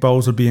Johnny think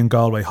Bows would be in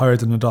Galway? Higher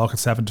than the Dundalk at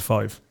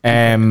 7-5.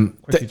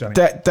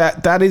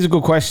 That is a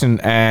good question.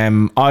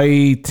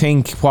 I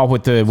think what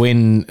with the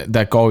win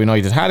that Galway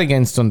United had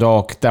against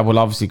Dundalk, that will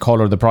obviously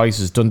colour the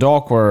prices.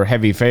 Dundalk were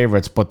heavy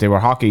favourites, but they were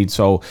hockeyed,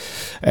 so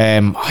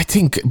I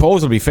think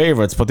Bows will be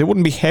favourites, but they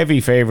wouldn't be heavy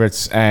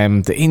favourites.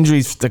 The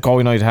injuries that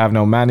Galway United have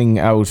now, Manning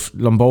out,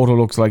 Lomboto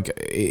looks like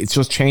it's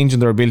just changing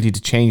their ability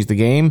to change the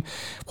game.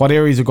 What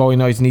areas of Galway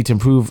United need to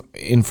improve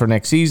in for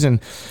next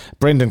season?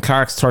 Brendan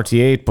Clark's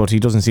 38, but he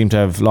doesn't seem to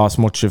have lost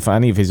much, if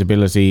any, of his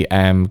ability.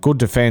 Good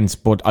defence,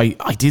 but I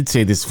did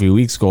say this a few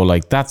weeks ago,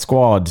 like that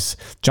squad,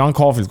 John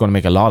Caulfield's going to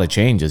make a lot of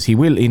changes. He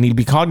will, and he'll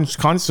be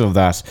conscious of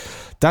that.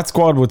 That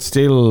squad would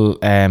still,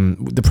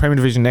 the Premier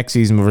Division next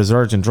season with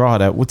Resurgent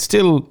Drogheda would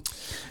still,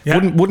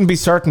 wouldn't be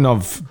certain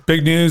of.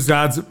 Big news,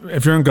 lads.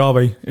 If you're in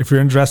Galway, if you're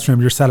in the dressing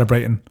room, you're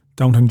celebrating.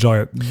 Don't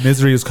enjoy it.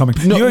 Misery is coming.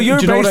 No, you're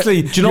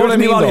basically, do you know what I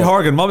mean? Ollie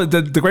Horgan.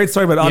 The great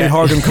story about Ollie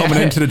Horgan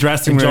coming into the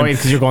dressing room. Enjoy it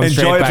because you're going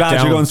straight back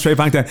down. You're going straight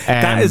back down.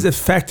 That is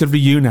effectively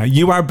you now.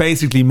 You are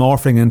basically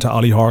morphing into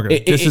Ollie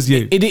Horgan. This is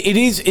you. It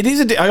is.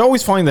 I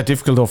always find that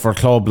difficult though for a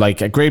club,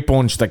 like a great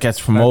bunch that gets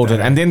promoted,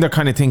 and then they're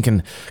kind of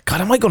thinking, God,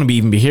 am I going to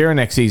even be here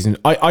next season?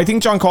 I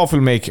think John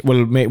Caulfield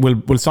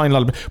will sign a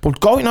lot of, but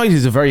Galway United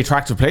is a very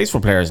attractive place for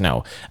players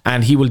now,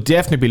 and he will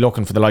definitely be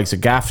looking for the likes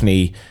of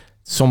Gaffney.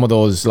 Some of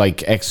those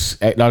like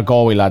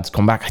Galway lads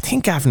come back. I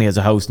think Gaffney has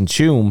a house in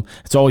Tuam.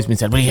 It's always been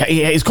said, but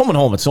he's coming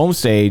home at some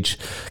stage.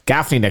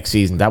 Gaffney next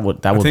season, that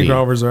would I think be.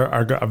 Rovers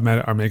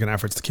are making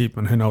efforts to keep him,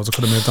 and who knows, it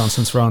could have moved on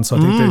since Ron. So I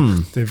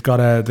think they've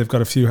got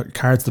a few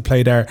cards to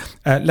play there.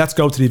 Let's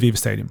go to the Aviva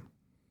Stadium.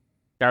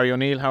 Gary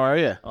O'Neill, how are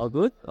you? All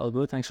good.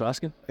 Thanks for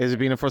asking. Has it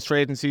been a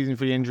frustrating season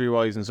for you injury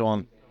wise and so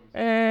on?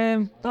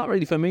 Not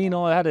really for me.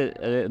 No, I had a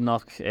little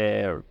knock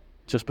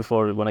just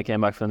before when I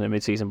came back from the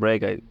mid-season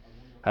break.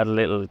 I had a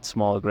little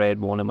small grade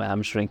 1 in my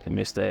hamstring and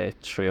missed 3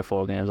 or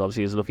 4 games.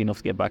 Obviously I was lucky enough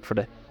to get back for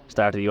the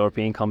start of the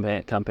European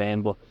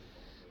campaign, but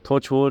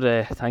touch wood,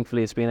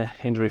 thankfully it's been an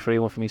injury free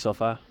one for me so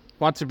far.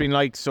 What's it been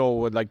like? So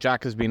like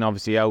Jack has been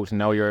obviously out and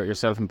now you're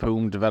yourself and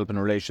Poom developing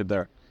a relationship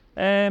there.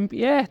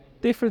 Yeah,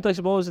 different I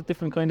suppose, a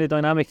different kind of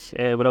dynamic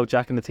without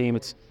Jack in the team.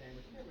 It's,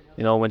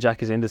 you know, when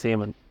Jack is in the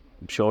team, and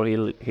I'm sure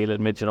he'll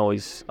admit, you know,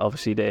 he's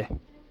obviously the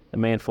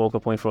main focal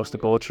point for us to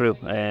go through.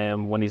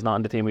 When he's not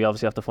in the team, we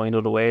obviously have to find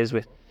other ways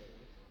with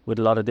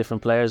a lot of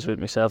different players,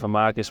 with myself and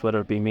Marcus, whether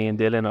it be me and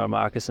Dylan or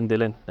Marcus and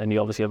Dylan. And you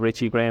obviously have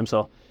Richie Graham,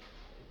 so I'm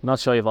not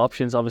sure you have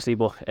options obviously,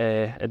 but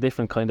a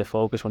different kind of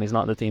focus when he's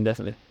not in the team,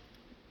 definitely.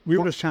 We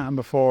were just chatting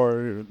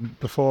before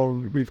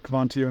we've come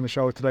on to you on the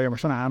show today, and we're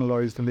trying to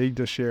analyse the league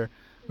this year,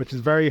 which is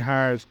very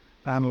hard to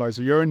analyse.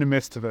 You're in the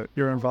midst of it,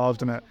 you're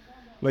involved in it.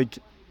 Like,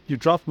 you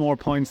dropped more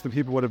points than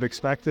people would have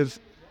expected.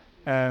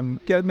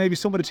 Maybe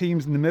some of the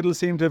teams in the middle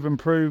seem to have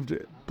improved,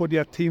 but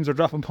yet teams are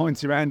dropping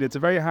points around it. It's a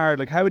very hard,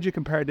 like, how would you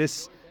compare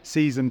this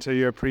season to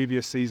your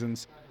previous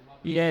seasons?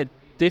 Yeah,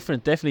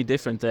 definitely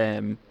different.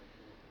 On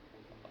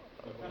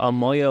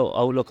my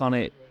outlook on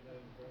it,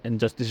 and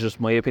this is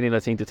just my opinion, I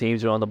think the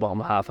teams around the bottom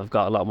half have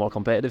got a lot more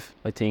competitive.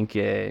 I think,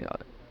 you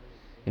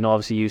know,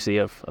 obviously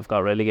UC have got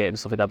relegated and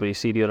stuff like that, but you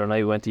see the other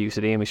night we went to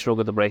UCD and we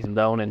struggled to break them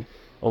down, and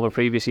over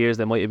previous years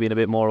they might have been a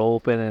bit more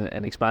open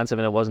and expansive,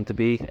 and it wasn't to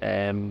be.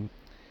 And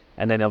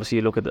then obviously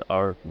you look at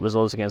our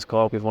results against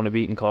Cork. We've only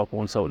beaten Cork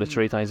once out of the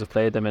 3 times we've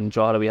played them, and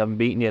Drogheda we haven't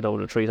beaten yet out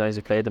of the 3 times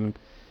we've played them.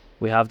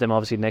 We have them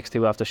obviously next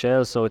 2 after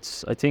Shels, so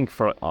it's, I think,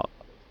 for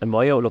in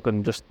my outlook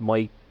and just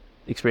my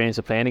experience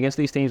of playing against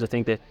these teams, I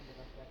think that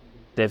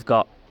they've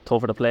got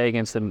tougher to play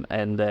against them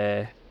and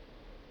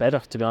better,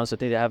 to be honest. I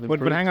think they have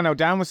improved. But hang on now,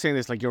 Dan was saying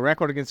this, like, your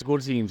record against the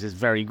good teams is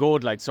very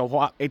good, like, so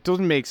what? It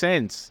doesn't make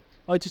sense.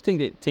 I just think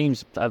that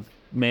teams have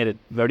made it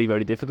very,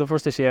 very difficult for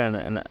us this year,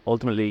 and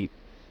ultimately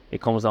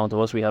it comes down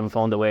to us. We haven't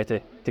found a way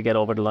to get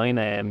over the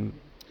line,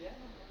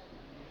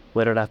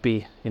 whether that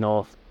be, you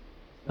know,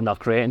 not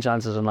creating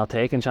chances or not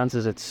taking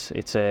chances.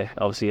 It's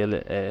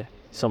obviously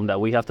something that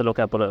we have to look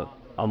at, but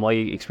on my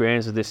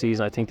experience of this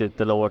season, I think that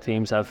the lower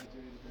teams have,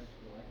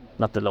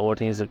 not the lower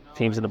teams, the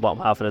teams in the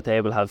bottom half of the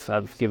table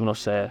have given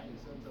us a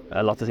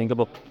lot to think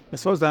about. I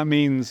suppose that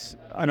means,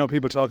 I know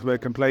people talk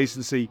about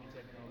complacency,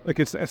 like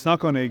it's not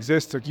going to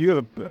exist. Like,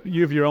 you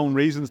have your own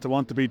reasons to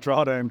want to beat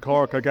Drogheda and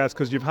Cork, I guess,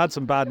 because you've had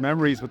some bad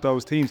memories with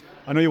those teams.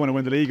 I know you want to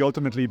win the league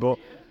ultimately, but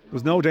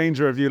there's no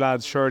danger of you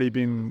lads surely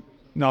being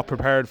not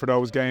prepared for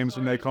those games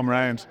when they come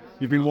around.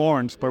 You've been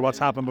warned by what's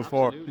happened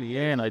before. Absolutely,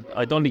 yeah, and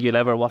I don't think you'll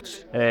ever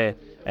watch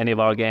any of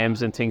our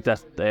games and think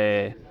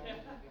that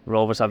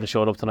Rovers haven't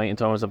showed up tonight in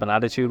terms of an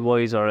attitude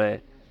wise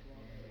or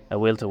a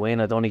will to win.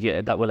 I don't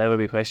think that will ever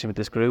be questioned with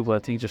this group, but I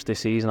think just this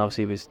season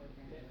obviously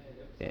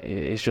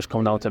it's just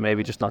come down to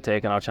maybe just not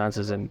taking our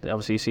chances. And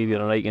obviously you see the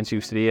other night against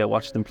UCD, I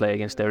watched them play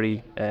against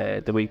Derry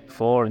the week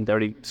before, and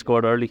Derry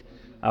scored early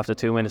after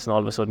 2 minutes, and all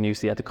of a sudden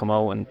UCD had to come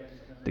out and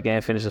the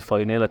game finishes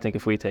 5-0. I think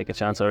if we take a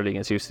chance early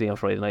against UCD on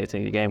Friday night, I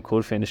think the game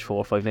could finish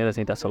 4-5-0. I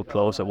think that's how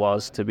close it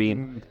was to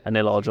being a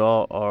 0-all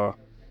draw or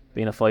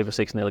being a 5 or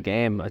 6-0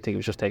 game. I think it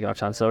was just taking our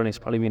chance early. It's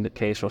probably been the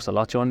case for us a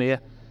lot during the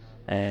year.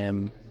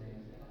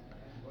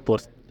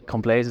 But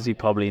complacency,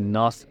 probably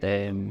not.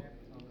 A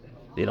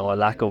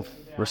lack of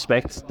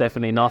respect,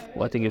 definitely not.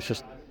 I think it's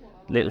just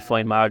little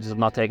fine margins of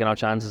not taking our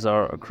chances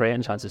or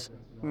creating chances.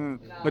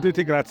 I do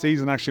think of that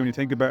season, actually, when you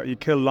think about it, you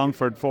kill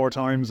Longford 4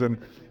 times and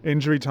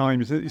injury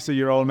time. You see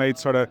your old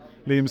mates, sort of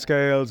Liam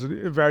Scales,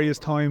 various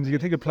times. You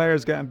think of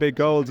players getting big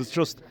goals.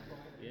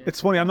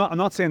 It's funny. I'm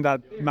not saying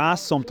that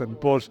masks something,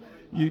 but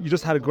you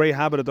just had a great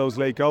habit of those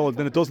late goals.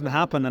 Then it doesn't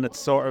happen, and it's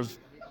sort of,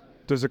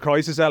 there's a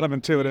crisis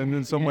element to it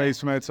in some ways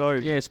from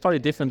outside. Yeah, it's probably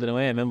different in a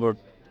way. I remember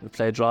we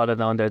played Drogheda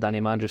down there.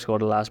 Danny Mandry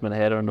scored a last minute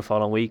header in the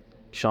following week.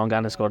 Sean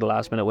Gannon scored a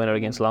last minute winner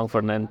against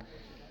Longford, and then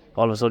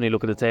all of a sudden you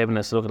look at the table and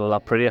it's looking a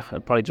lot prettier.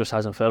 It probably just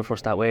hasn't felt for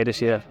us that way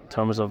this year in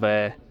terms of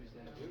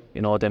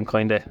them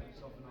kind of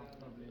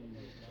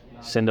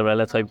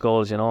Cinderella type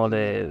goals,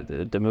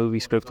 the movie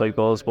script type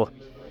goals. But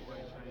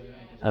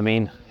I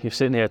mean, you're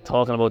sitting here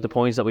talking about the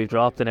points that we've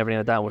dropped and everything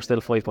like that, and we're still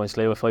 5 points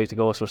clear with 5 to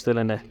go, so we're still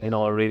in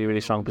a really,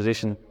 really strong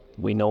position.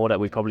 We know that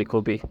we probably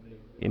could be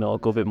a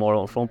good bit more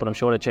out in front, but I'm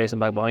sure they're chasing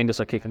back behind us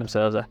are kicking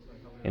themselves at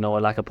a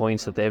lack of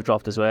points that they've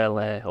dropped as well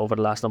over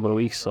the last number of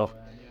weeks. So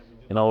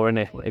we're in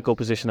a good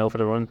position now for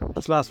the run.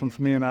 That's the last one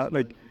for me. And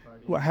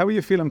how are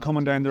you feeling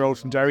coming down the road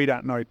from Derry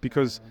that night?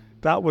 Because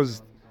that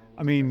was,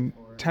 10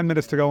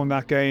 minutes to go in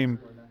that game.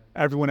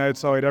 Everyone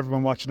outside,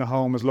 everyone watching at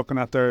home is looking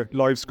at their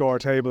live score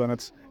table, and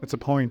it's a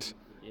point.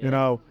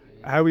 Yeah.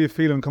 How are you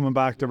feeling coming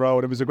back the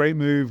road? It was a great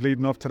move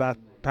leading up to that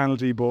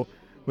penalty, but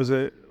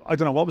I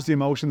don't know, what was the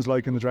emotions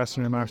like in the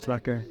dressing room after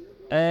that game?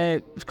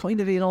 It was kind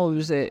of, it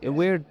was a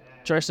weird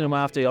dressing room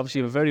after.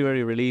 Obviously, we were very,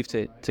 very relieved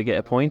to get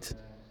a point.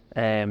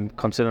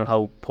 Considering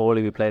how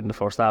poorly we played in the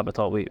first half, I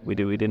thought we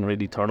didn't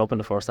really turn up in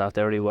the first half.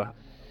 There were,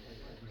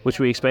 which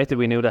we expected.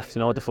 We knew that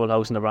the full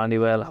house in the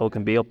Brandywell, how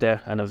can be up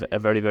there, and a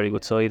very, very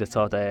good side. I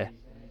thought the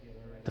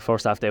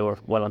first half they were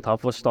well on top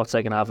of us. I thought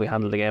second half we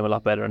handled the game a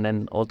lot better, and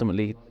then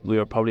ultimately we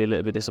were probably a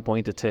little bit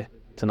disappointed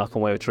to not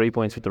come away with 3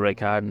 points with the red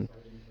card, and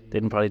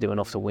didn't probably do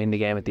enough to win the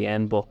game at the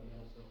end. But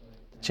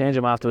change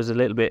them after was a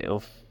little bit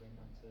of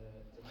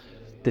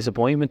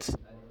disappointment,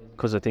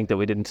 because I think that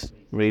we didn't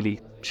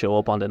really show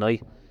up on the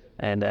night.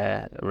 And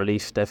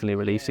definitely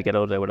relief to get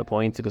out of there with a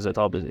point, because I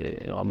thought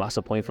it was a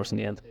massive point for us in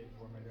the end.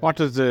 What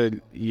does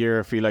the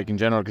year feel like in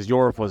general? Because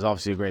Europe was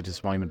obviously a great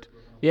disappointment.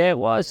 Yeah, it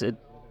was a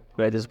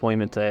great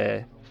disappointment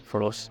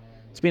for us.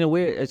 It's been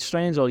a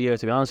strange all year,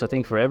 to be honest. I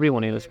think for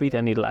everyone, speak to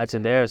any of the lads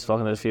in there, it's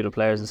talking to a few of the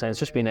players and saying it's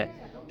just been a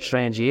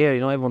strange year.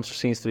 Everyone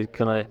seems to be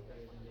kind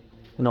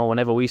of,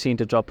 whenever we seem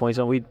to drop points,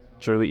 and we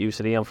drew at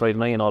UCD on Friday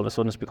night, and all of a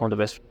sudden it's become the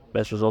best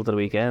result of the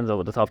weekend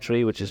over the top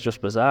 3, which is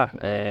just bizarre.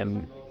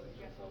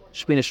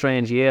 It's been a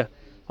strange year.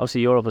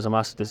 Obviously Europe was a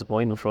massive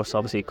disappointment for us,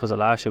 obviously because of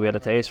last year we had a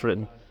taste for it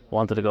and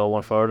wanted to go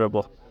one further,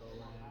 but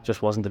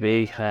just wasn't to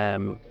be.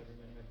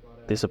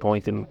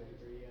 Disappointing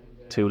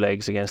 2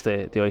 legs against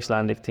the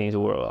Icelandic teams,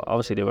 who were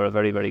obviously they were a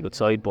very, very good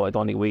side, but I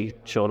don't think we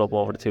showed up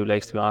over the 2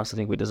 legs, to be honest. I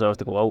think we deserved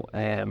to go out,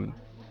 and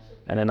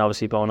then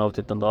obviously going out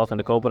to Dundalk in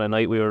the Cup on a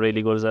night we were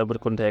really good as well,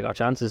 but couldn't take our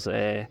chances.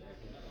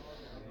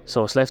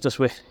 So it's left us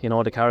with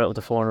the carrot with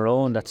the 4 in a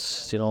row, and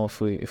that's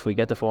if we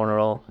get the 4 in a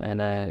row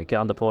and get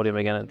on the podium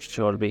again, it's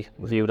sure to be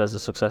viewed as a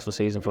successful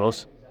season for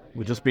us.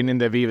 We've just been in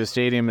the Aviva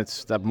Stadium.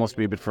 That must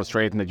be a bit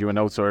frustrating that you went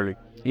out so early.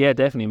 Yeah,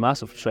 definitely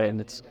massive frustrating.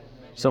 It's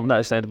something that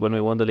I said when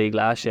we won the league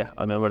last year.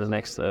 I remember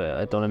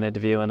I'd done an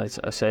interview and I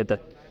said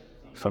that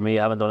for me,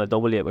 I haven't done a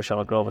double yet with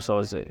Sean Grover, so it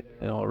was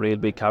a real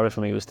big carrot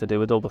for me was to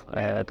do a double.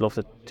 I'd love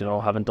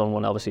to, haven't done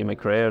one obviously in my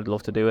career. I'd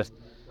love to do it.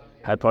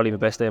 Had probably my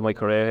best day of my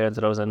career here in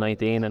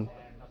 2019, and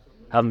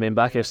haven't been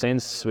back here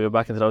since. We were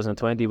back in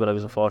 2020, but I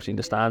was unfortunately in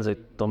the stands.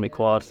 I'd done my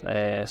quad,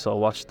 so I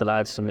watched the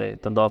lads from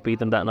Dundalk beat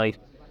them that night.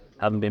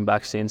 Haven't been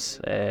back since,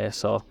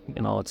 so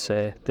it's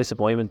a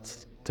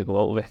disappointment to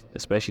go out with it,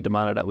 especially the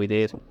manner that we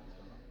did.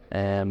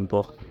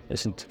 But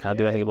listen, can't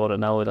do anything about it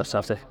now. We just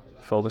have to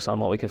focus on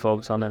what we can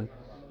focus on and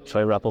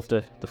try to wrap up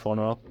the 4 in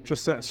a row.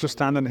 Just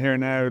standing here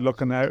now,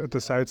 looking out at the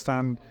south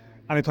stand.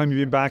 Anytime you've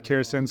been back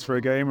here since for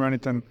a game or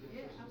anything,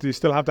 do you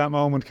still have that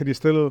moment? Can you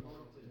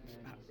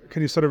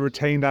sort of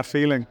retain that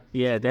feeling?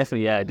 Yeah,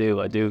 definitely. Yeah, I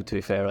do. To be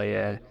fair,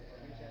 I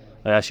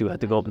actually had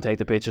to go up and take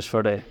the pictures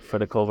for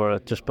the cover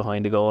just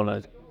behind the goal,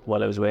 and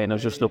while I was waiting, I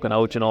was just looking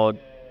out.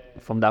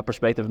 From that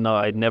perspective, no,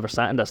 I'd never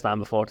sat in that stand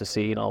before to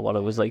see what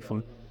it was like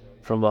from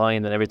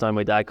behind. And every time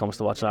my dad comes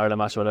to watch an Ireland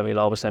match or whatever, he'll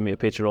always send me a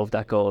picture of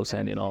that goal,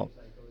 saying it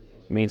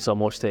means so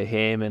much to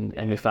him and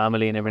my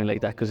family and everything like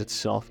that, because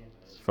it's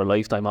for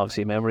lifetime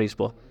obviously memories.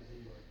 But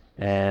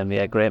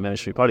great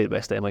memories. Probably the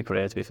best day of my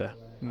career, to be fair.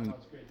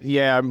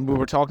 Yeah, we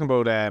were talking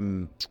about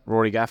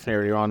Rory Gaffney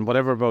earlier on.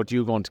 Whatever about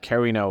you going to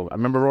Kerry now? I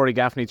remember Rory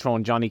Gaffney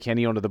throwing Johnny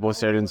Kenny under the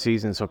bus earlier in the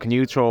season. So can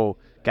you throw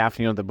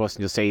Gaffney under the bus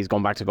and just say he's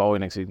going back to Galway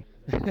next season?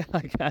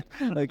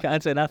 I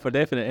can't say that for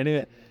definite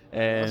anyway.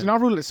 It's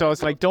not rule it, so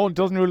it's like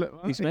doesn't rule it.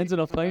 He spends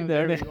enough time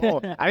there.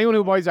 Anyone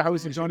who buys a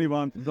house in Johnny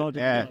wants.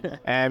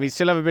 he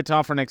still have a bit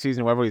tough for next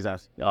season, wherever he's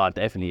at. Oh,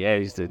 definitely. Yeah,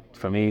 he's the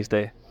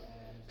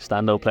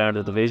standout player in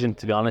the division.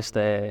 To be honest,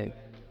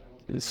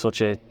 it's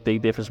such a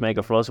big difference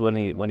maker for us when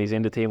he's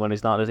in the team. When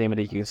he's not in the team,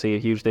 and you can see a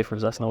huge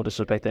difference. That's no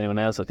disrespect to anyone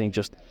else. I think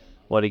just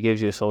what he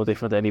gives you is so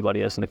different to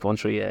anybody else in the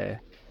country. A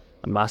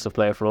massive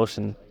player for us,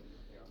 and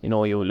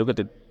you look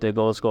at the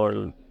goal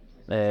scorer.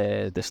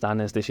 The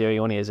standings this year, he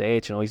only has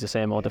 8. He's the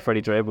same amount that Freddie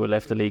Draper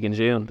left the league in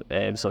June,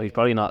 so he's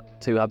probably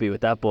not too happy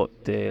with that.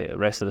 But the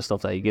rest of the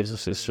stuff that he gives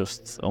us is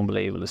just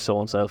unbelievable. It's so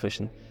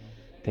unselfish, and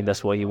I think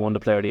that's why he won the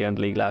Player of the Year in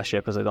the league last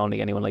year, because I don't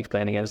think anyone likes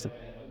playing against him.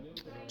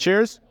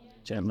 Cheers,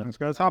 gentlemen. Let's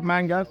go. Top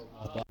man, guys.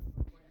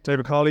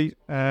 David Cawley.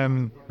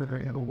 Actually,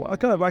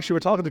 we're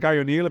talking to Gary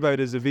O'Neill about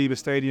his Aviva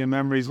Stadium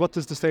memories. What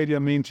does the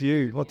stadium mean to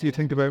you? What do you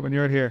think about when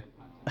you're here?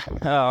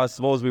 I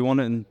suppose we won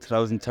it in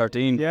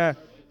 2013. Yeah.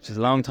 Which is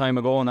a long time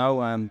ago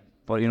now,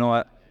 but you know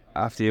what,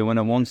 after you win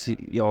it once,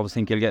 you always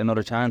think you'll get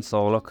another chance.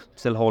 So look,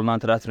 still holding on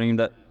to that dream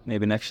that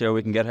maybe next year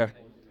we can get here.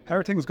 How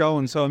are things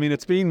going? So I mean,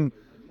 it's been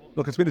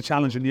a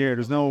challenging year.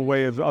 There's no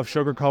way of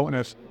sugarcoating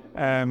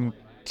it.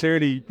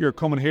 Clearly you're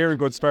coming here in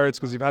good spirits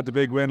because you've had the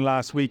big win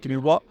last week. I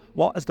mean, what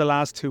has the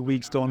last 2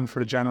 weeks done for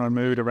the general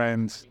mood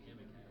around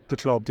the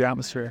club, the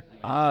atmosphere?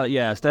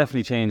 Yeah, it's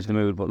definitely changed the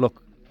mood, but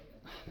look,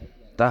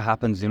 that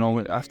happens,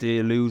 after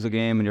you lose a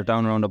game and you're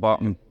down around the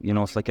bottom,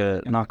 it's like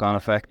a knock-on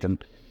effect,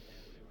 and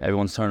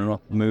everyone's turning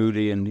up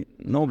moody and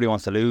nobody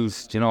wants to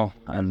lose,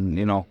 and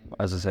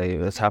as I say,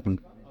 it's happened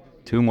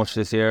too much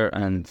this year.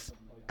 And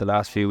the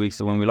last few weeks,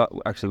 when we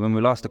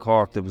lost to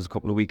Cork, there was a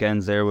couple of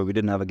weekends there where we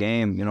didn't have a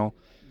game.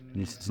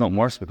 It's nothing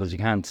worse because you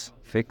can't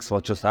fix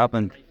what just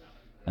happened.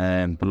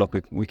 But look,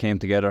 we came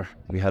together,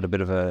 we had a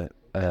bit of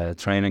a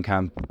training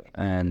camp,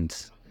 and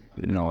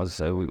as I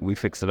say, we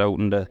fixed it out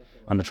on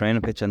the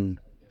training pitch, and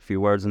a few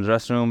words in the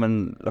dressing room.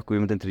 And look, we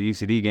went into the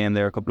UCD game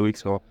there a couple of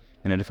weeks ago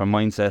in a different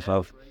mindset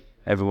of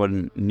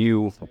everyone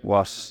knew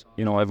what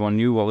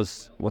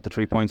the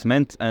 3 points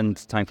meant, and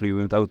thankfully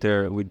we went out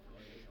there, we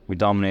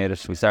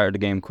dominated. We started the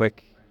game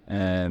quick,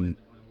 won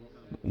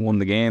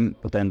the game,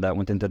 but then that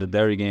went into the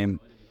Derry game.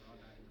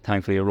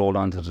 Thankfully it rolled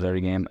on to the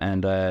Derry game,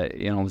 and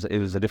it was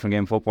a different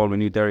game of football. We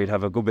knew Derry would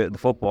have a good bit of the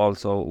football,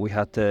 so we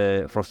had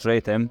to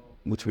frustrate them,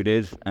 which we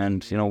did,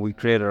 and we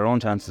created our own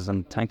chances,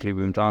 and thankfully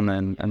we went on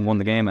and won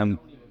the game, and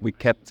we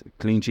kept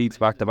clean sheets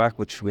back to back,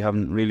 which we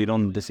haven't really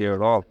done this year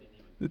at all.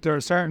 There are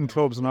certain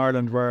clubs in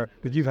Ireland where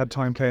you've had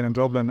time playing in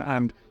Dublin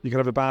and you can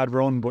have a bad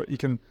run, but you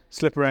can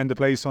slip around the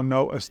place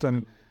unnoticed,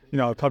 and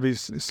probably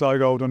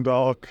Sligo,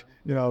 Dundalk,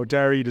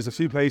 Derry. There's a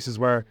few places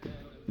where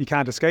you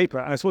can't escape it,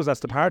 and I suppose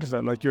that's the part of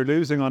it. Like, you're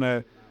losing on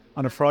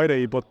a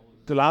Friday, but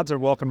the lads are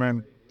walking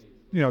around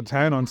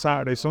town on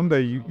Saturday,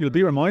 Sunday. You'll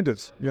be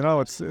reminded.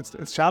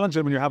 It's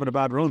challenging when you're having a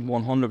bad run.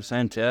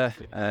 100%, yeah.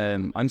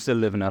 I'm still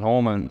living at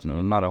home, and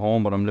not at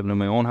home, but I'm living in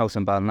my own house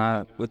in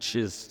Ballina, which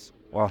is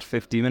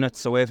 50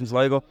 minutes away from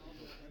Sligo,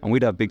 and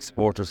we'd have big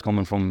supporters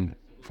coming from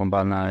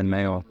Ballina and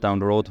Mayo down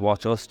the road to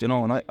watch us.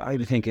 And I'd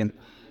be thinking,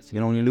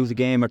 when you lose a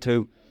game or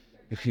two,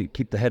 you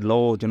keep the head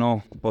low,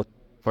 But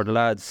for the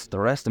lads, the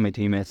rest of my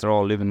teammates are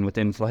all living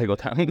within Sligo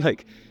town,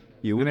 And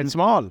it's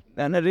small.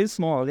 And it is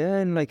small, yeah.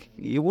 And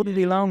you wouldn't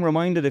be long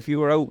reminded if you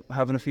were out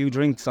having a few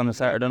drinks on a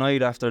Saturday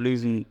night after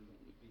losing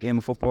a game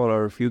of football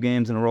or a few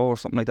games in a row or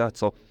something like that.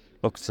 So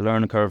look, it's a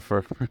learning curve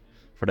for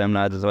them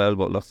lads as well.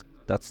 But look,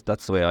 that's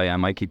the way I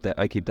am. I keep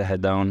the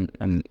head down,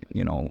 and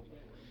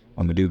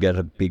when we do get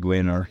a big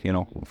win, or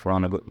if we're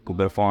on a good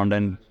bit of form,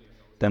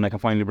 then I can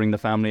finally bring the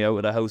family out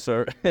of the house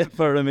or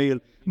for a meal.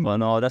 Well,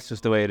 no, that's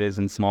just the way it is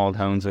in small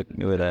towns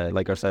with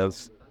like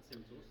ourselves.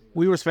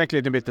 We were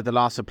speculating a bit that the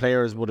loss of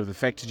players would have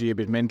affected you a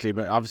bit mentally,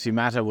 but obviously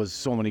Mata was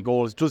so many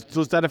goals.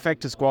 Does that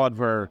affect the squad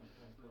where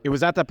it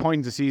was at that point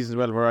in the season as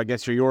well, where I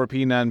guess your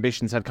European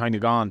ambitions had kind of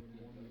gone?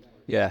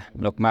 Yeah,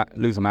 look,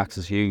 losing Max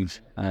is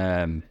huge.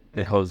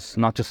 It was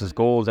not just his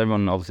goals.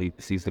 Everyone obviously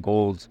sees the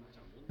goals,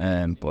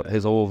 but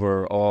his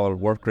overall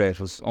work rate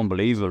was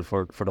unbelievable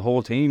for the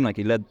whole team. Like,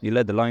 he led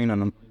the line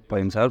on him by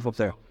himself up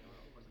there,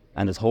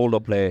 and his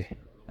hold-up play.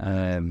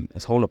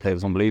 His hold-up play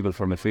was unbelievable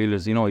for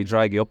midfielders. He'd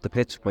drag you up the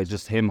pitch by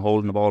just him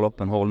holding the ball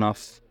up and holding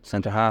off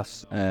centre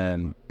halves.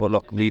 But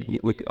look,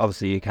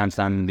 obviously you can't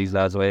stand these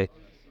lads away.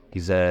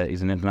 He's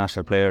an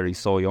international player. He's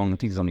so young. I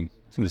think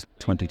he's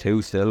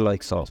 22 still.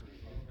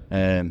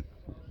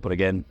 But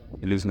again,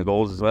 you're losing the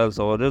goals as well,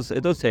 so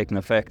it does take an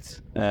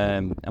effect.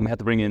 And we had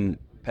to bring in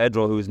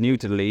Pedro, who is new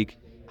to the league,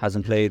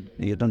 hasn't played.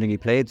 I don't think he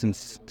played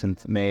since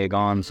May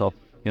gone. So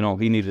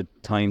he needed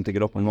time to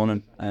get up and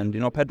running, and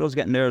Pedro's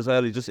getting there as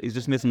well. He's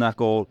just missing that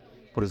goal,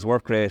 but his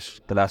work rate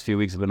the last few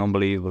weeks has been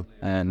unbelievable,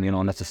 and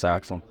and that's a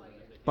start for him.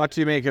 What do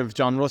you make of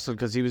John Russell?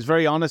 Because he was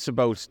very honest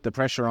about the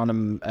pressure on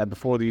him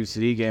before the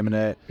UCD game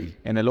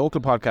in a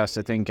local podcast,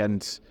 I think,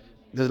 and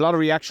there's a lot of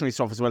reactionary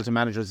stuff as well to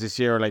managers this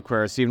year, like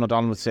where Stephen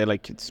O'Donnell would say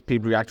like it's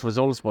people react to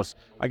results, but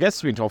I guess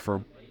it's been tough for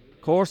him.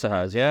 Of course it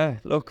has, yeah.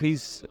 Look,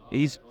 he's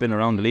been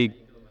around the league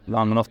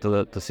long enough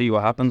to see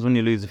what happens when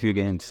you lose a few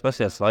games,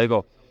 especially at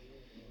Sligo.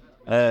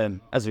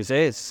 As we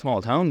say, it's a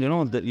small town, you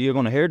know, that you're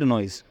going to hear the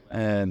noise.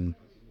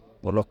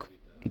 But look,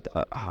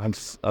 I've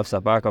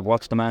sat back, I've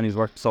watched the man who's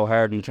worked so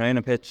hard in the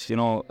training pitch, you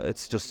know,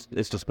 it's just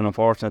been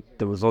unfortunate.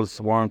 The results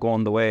weren't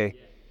going the way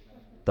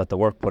that the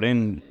work put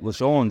in was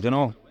shown, you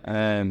know.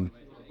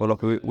 But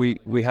look,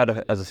 we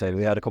had, as I said,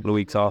 we had a couple of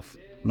weeks off,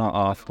 not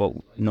off, but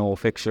no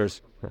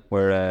fixtures,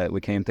 where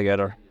we came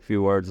together, a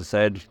few words are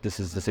said, this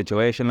is the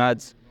situation,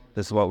 lads,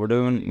 this is what we're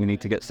doing, you need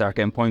to start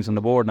getting points on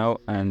the board now.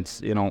 And,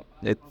 you know,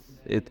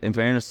 in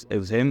fairness, it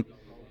was him.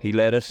 He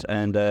led it,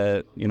 and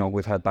you know,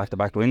 we've had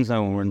back-to-back wins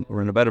now, and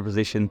we're in a better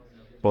position.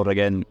 But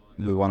again,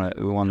 we want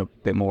a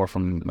bit more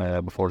from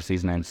before the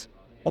season ends.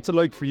 What's it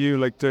like for you,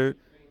 like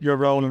your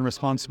role and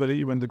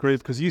responsibility when the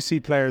group? Because you see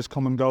players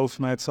come and go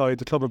from outside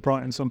the club. Have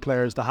brought in some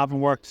players that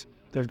haven't worked;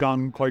 they've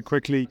gone quite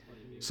quickly.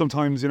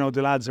 Sometimes, you know,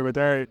 the lads who are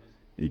there,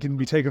 you can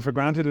be taken for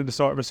granted in a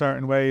sort of a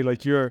certain way.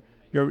 Like you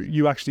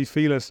actually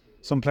feel it.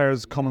 Some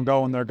players come and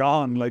go and they're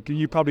gone. Like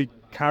you probably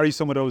carry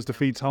some of those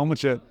defeats home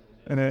with you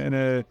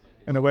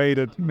in a way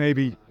that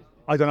maybe,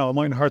 I don't know, it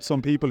might hurt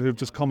some people who've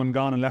just come and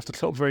gone and left the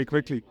club very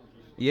quickly.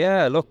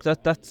 Yeah, look,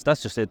 that's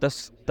just it.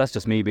 That's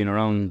just me being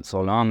around so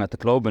long at the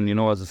club, and you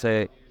know, as I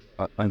say,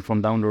 I'm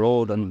from down the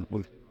road, and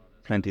with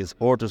plenty of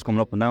supporters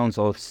coming up and down,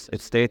 so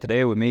it's day to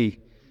day with me.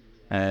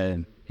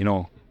 You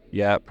know,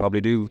 yeah,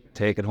 probably do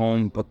take it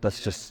home, but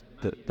that's just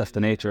that's the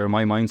nature of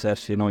my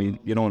mindset. You know,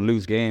 you don't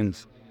lose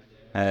games,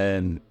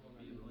 and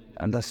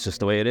that's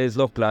just the way it is.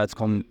 Look, lads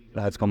come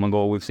and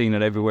go. We've seen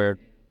it everywhere.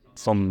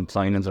 Some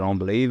signings are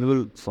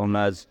unbelievable. Some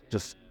lads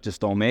just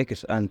don't make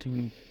it,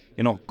 and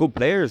you know, good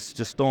players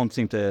just don't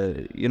seem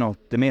to. You know,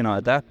 they may not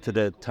adapt to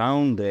the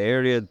town, the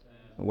area,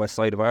 west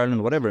side of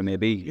Ireland, whatever it may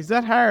be. Is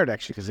that hard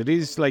actually? Because it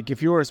is like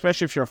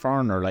especially if you're a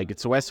foreigner, like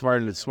it's the west of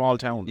Ireland, it's a small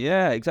town.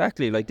 Yeah,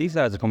 exactly. Like these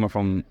lads are coming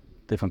from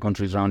different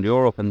countries around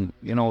Europe, and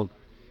you know,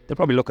 they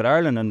probably look at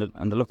Ireland and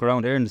they look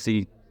around here and they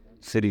see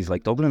cities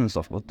like Dublin and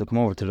stuff, but they come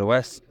over to the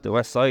west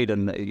side,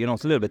 and you know,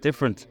 it's a little bit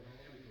different.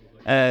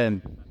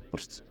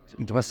 But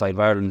the west side of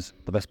Ireland's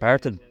the best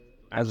part of,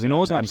 as we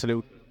know,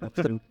 absolutely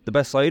the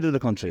best side of the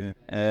country.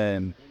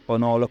 But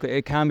no, look,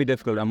 it can be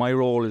difficult, and my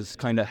role is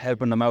kind of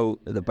helping them out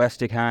the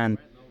best you can,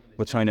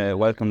 with trying to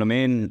welcome them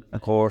in,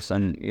 of course,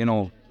 and you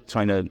know,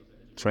 trying to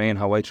train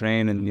how I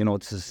train, and you know,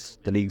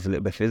 the league's a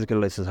little bit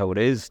physical. This is how it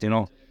is, you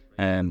know.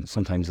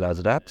 Sometimes lads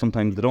adapt,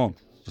 sometimes they don't.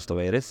 Just the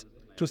way it is.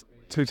 Just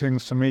two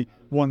things for me.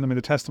 One, I mean,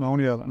 the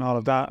testimonial and all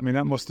of that. I mean,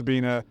 that must have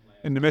been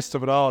in the midst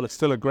of it all. It's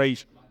still a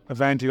great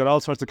event. You got all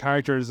sorts of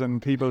characters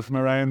and people from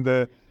around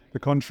the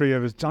country. It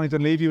was Johnny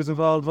Dunleavy was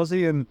involved, was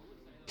he? And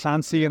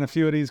Clancy and a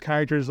few of these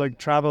characters like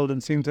travelled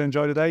and seemed to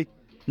enjoy the day.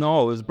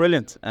 No, it was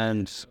brilliant,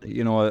 and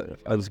you know,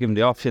 I was given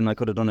the option. I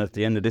could have done it at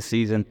the end of this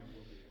season,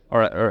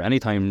 or any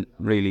time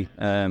really.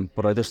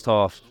 But I just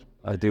thought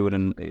I'd do it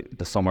in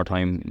the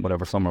summertime,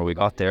 whatever summer we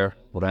got there.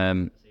 But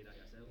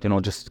you know,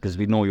 just because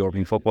we know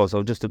European football,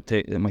 so just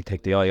it might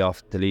take the eye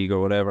off the league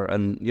or whatever.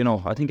 And you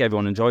know, I think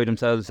everyone enjoyed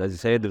themselves. As you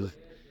said, there's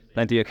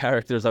plenty of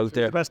characters out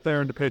there. The best player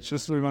on the pitch,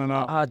 this is what we want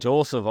to know.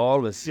 Joseph,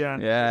 always.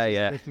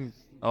 Yeah.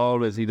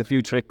 Always. He had a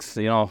few tricks,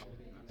 you know,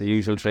 the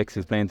usual tricks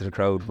he's playing to the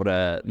crowd.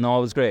 But no,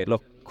 it was great.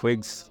 Look,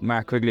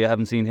 Mark Quigley, I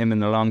haven't seen him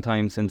in a long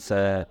time since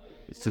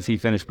he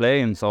finished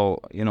playing. So,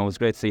 you know, it was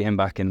great to see him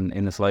back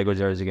in the Sligo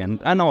jersey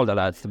again. And all the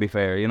lads, to be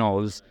fair, you know,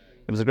 it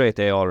was a great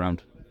day all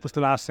around. Just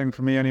the last thing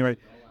for me anyway.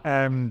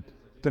 The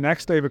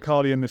next David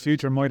Cawley in the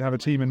future might have a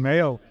team in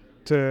Mayo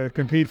to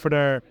compete for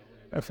their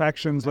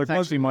affections. Like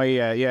actually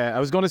I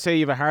was going to say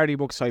you have a Hardy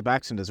Book type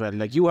accent as well.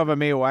 Like you have a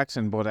Mayo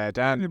accent, but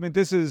Dan, I mean,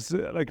 this is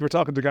like we're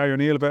talking to Gary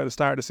O'Neill about at the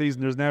start of the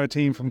season. There's now a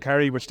team from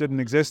Kerry which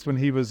didn't exist when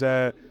he was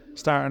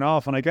starting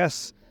off, and I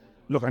guess,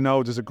 look, I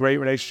know there's a great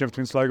relationship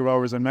between Sligo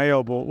Rovers and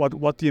Mayo, but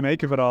what do you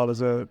make of it all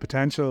as a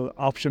potential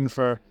option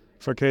for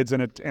kids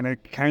in a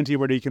county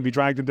where they can be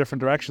dragged in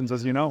different directions,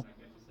 as you know?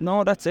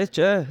 No, that's it,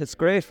 yeah. It's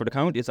great for the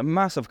county. It's a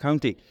massive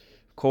county.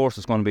 Of course,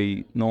 it's going to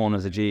be known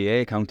as a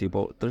GAA county,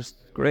 but there's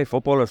great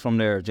footballers from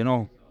there, you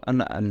know.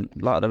 And a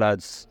lot of the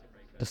lads,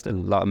 there's still a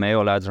lot of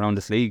Mayo lads around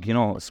this league, you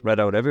know, spread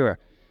out everywhere.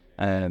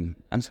 And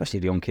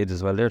especially the young kids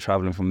as well. They're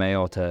travelling from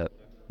Mayo to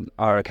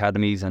our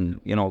academies and,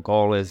 you know,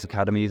 Galway's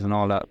academies and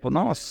all that. But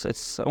no,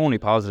 it's only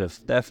positive.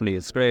 Definitely,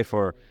 it's great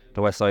for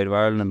the west side of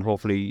Ireland, and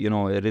hopefully, you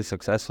know, it is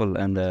successful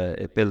and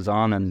it builds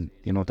on, and,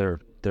 you know,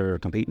 they're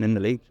competing in the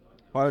league.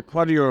 What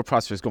are your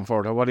prospects going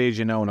forward? At what age are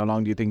you now, and how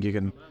long do you think you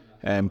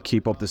can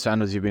keep up the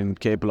standards you've been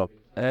capable of?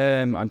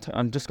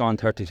 I'm just gone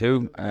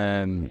 32.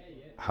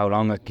 How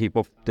long I keep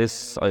up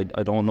this, I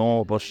don't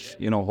know, but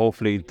you know,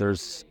 hopefully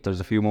there's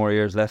a few more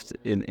years left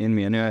in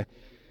me anyway.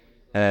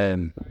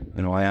 You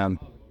know,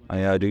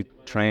 I do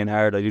train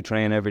hard. I do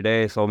train every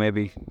day, so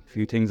maybe a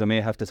few things I may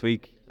have to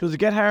tweak. Does it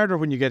get harder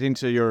when you get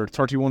into your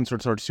 31 or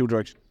 32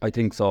 direction? I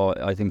think so.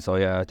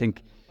 Yeah. I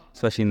think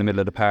especially in the middle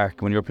of the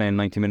park when you're playing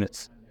 90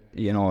 minutes.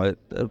 You know,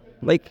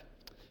 like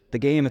the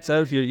game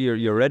itself,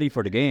 you're ready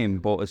for the game,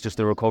 but it's just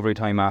the recovery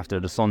time after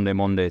the Sunday,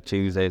 Monday,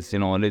 Tuesdays.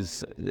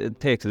 It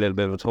takes a little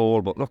bit of a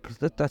toll. But look,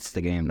 that's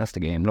the game. That's the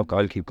game. Look,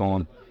 I'll keep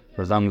going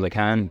for as long as I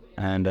can,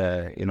 and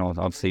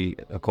obviously,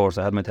 of course,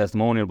 I had my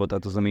testimonial, but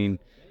that doesn't mean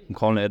I'm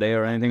calling it a day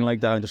or anything like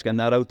that. I'm just getting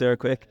that out there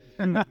quick.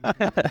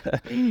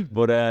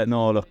 But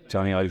no, look,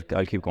 Johnny,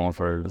 I'll keep going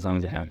for as long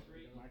as I can.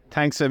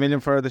 Thanks a million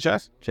for the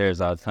chat. Cheers,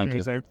 lad. Thank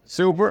you.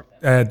 Super.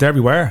 Derby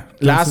where?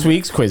 Last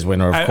week's quiz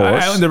winner, of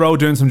course. Out on the road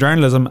doing some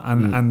journalism,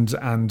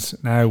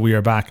 and now we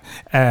are back.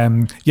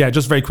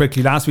 Just very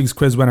quickly, last week's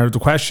quiz winner, the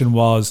question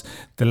was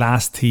the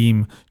last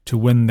team to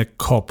win the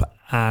cup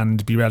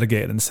and be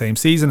relegated in the same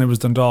season. It was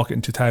Dundalk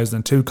in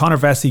 2002. Conor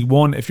Vesey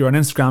won. If you're on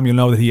Instagram, you'll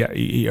know that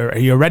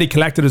he already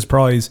collected his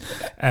prize,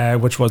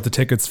 which was the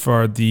tickets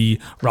for the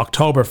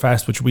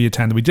Rocktoberfest, which we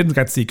attended. We didn't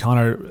get to see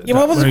Conor. Yeah,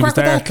 what was the crack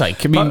with that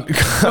like? I mean,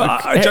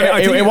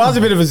 Johnny, it was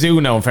a bit of a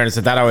zoo now, in fairness,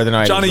 at that hour of the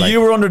night. Johnny, you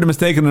were under the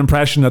mistaken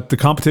impression that the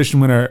competition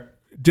winner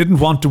didn't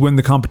want to win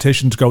the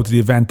competition to go to the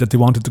event, that they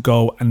wanted to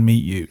go and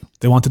meet you.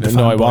 They wanted to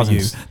find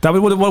you. That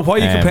was, why are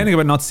you complaining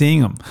about not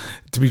seeing him?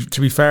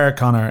 To be fair,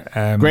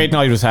 Conor, great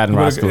night was had in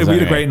Rascals. We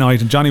had a great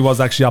night, and Johnny was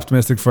actually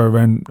optimistic for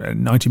around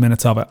 90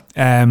 minutes of it.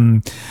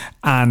 And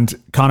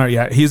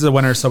Conor, he's the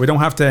winner, so we don't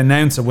have to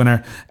announce a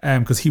winner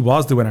because he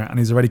was the winner and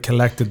he's already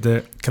collected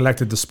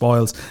the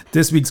spoils.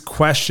 This week's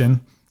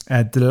question.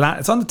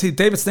 It's on the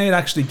David Snade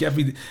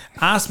actually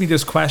asked me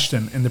this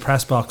question in the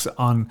press box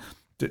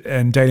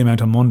in Daily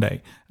Mount on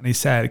Monday, and he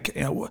said,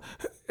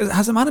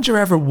 has a manager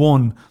ever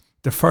won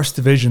the First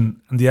Division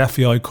and the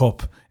FAI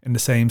Cup in the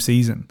same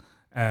season?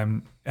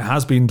 It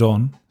has been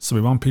done, so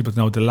we want people to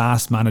know the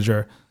last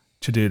manager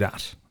to do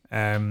that.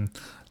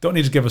 Don't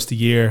need to give us the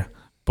year,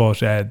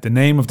 but the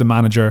name of the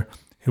manager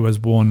who has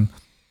won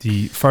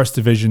the First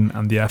Division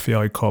and the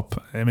FAI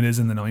Cup, it is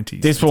in the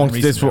 90s. This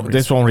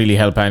won't really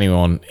help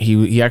anyone.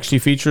 He actually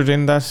featured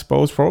in that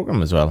Bose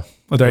programme as well.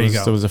 Well, there you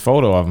go. There was a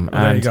photo of him.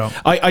 There you go.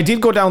 I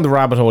did go down the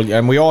rabbit hole,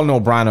 and we all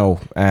know Brano,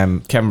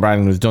 Kevin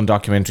Brannigan, who's done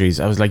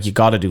documentaries. I was like, you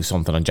got to do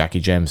something on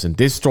Jackie Jameson.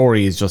 This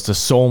story is just, there's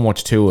so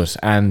much to it,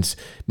 and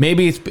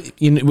maybe it's,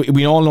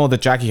 we all know that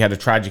Jackie had a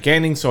tragic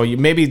ending, so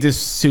maybe this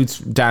suits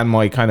Dan,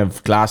 my kind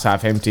of glass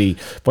half empty.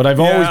 But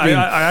I've always been.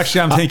 I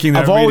actually am thinking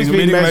that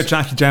reading about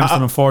Jackie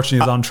Jameson,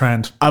 unfortunately, is on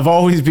trend. I've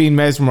always been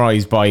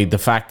mesmerised by the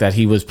fact that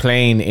he was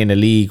playing in a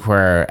league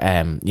where,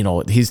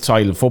 his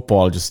style of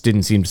football just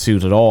didn't seem to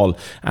suit at all,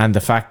 and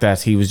the fact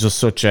that he was just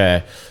such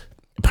a.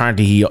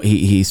 Apparently,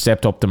 he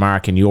stepped up the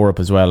mark in Europe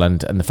as well, and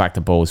the fact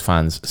that Bows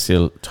fans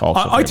still talk.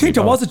 I think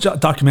there was a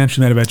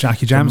documentary made about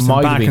Jackie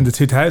Jameson back in the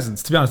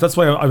 2000s. To be honest, that's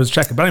why I was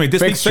checking. But anyway,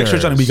 this week's fixture,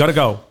 Johnny, we got to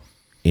go.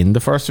 In the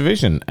First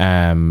Division,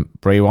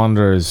 Bray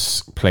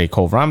Wanderers play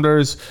Cove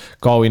Ramblers.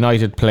 Galway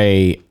United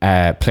play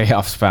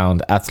playoffs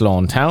bound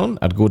Athlone Town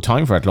at a good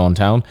time for Athlone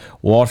Town.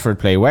 Waterford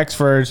play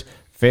Wexford.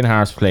 Finn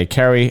Harps play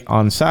Kerry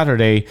on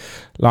Saturday.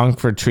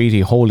 Longford Treaty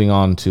holding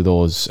on to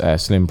those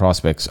slim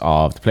prospects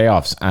of the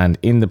playoffs. And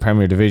in the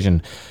Premier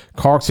Division,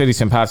 Cork City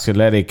St. Patrick's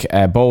Athletic,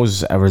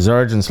 Bows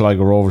Resurgence,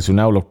 Sligo Rovers, who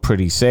now look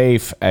pretty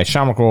safe.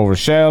 Shamrock Rovers,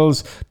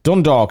 Shels,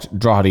 Dundalk,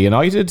 Drogheda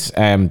United.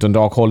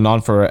 Dundalk holding on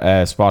for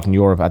a spot in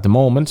Europe at the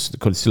moment. They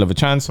could still have a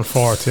chance. For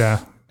fourth, yeah.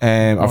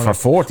 Or for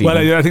fourth. Well,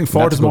 I think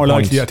fourth is more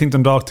likely. I think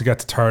Dundalk to get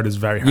to third is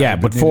very hard. Yeah,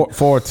 but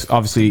fourth,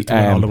 obviously.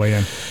 All the way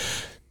in.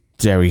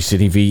 Derry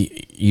City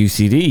v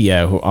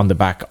UCD, who on the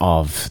back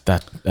of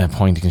that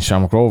point against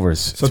Shamrock Rovers.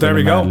 So there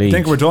we go. I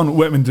think we're done.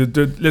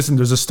 Listen,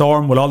 there's a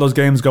storm. Will all those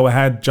games go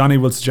ahead? Johnny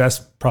will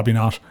suggest probably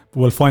not.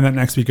 But we'll find out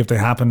next week if they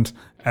happened.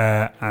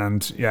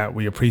 And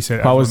we appreciate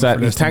it. How was that?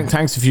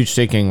 Thanks to Future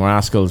Sticking,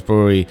 Rascals,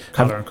 Brewery,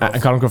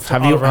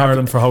 Oliver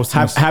Ireland for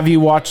hosting us. Have you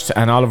watched,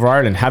 and Oliver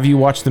Ireland, have you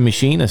watched The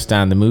Machinist,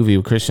 Dan, the movie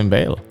with Christian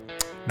Bale?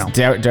 No.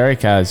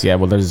 Derek has,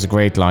 well, there's a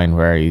great line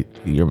where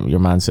your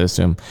man says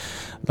to him,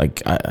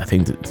 like, I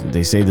think that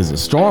they say there's a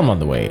storm on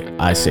the way.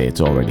 I say it's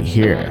already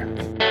here.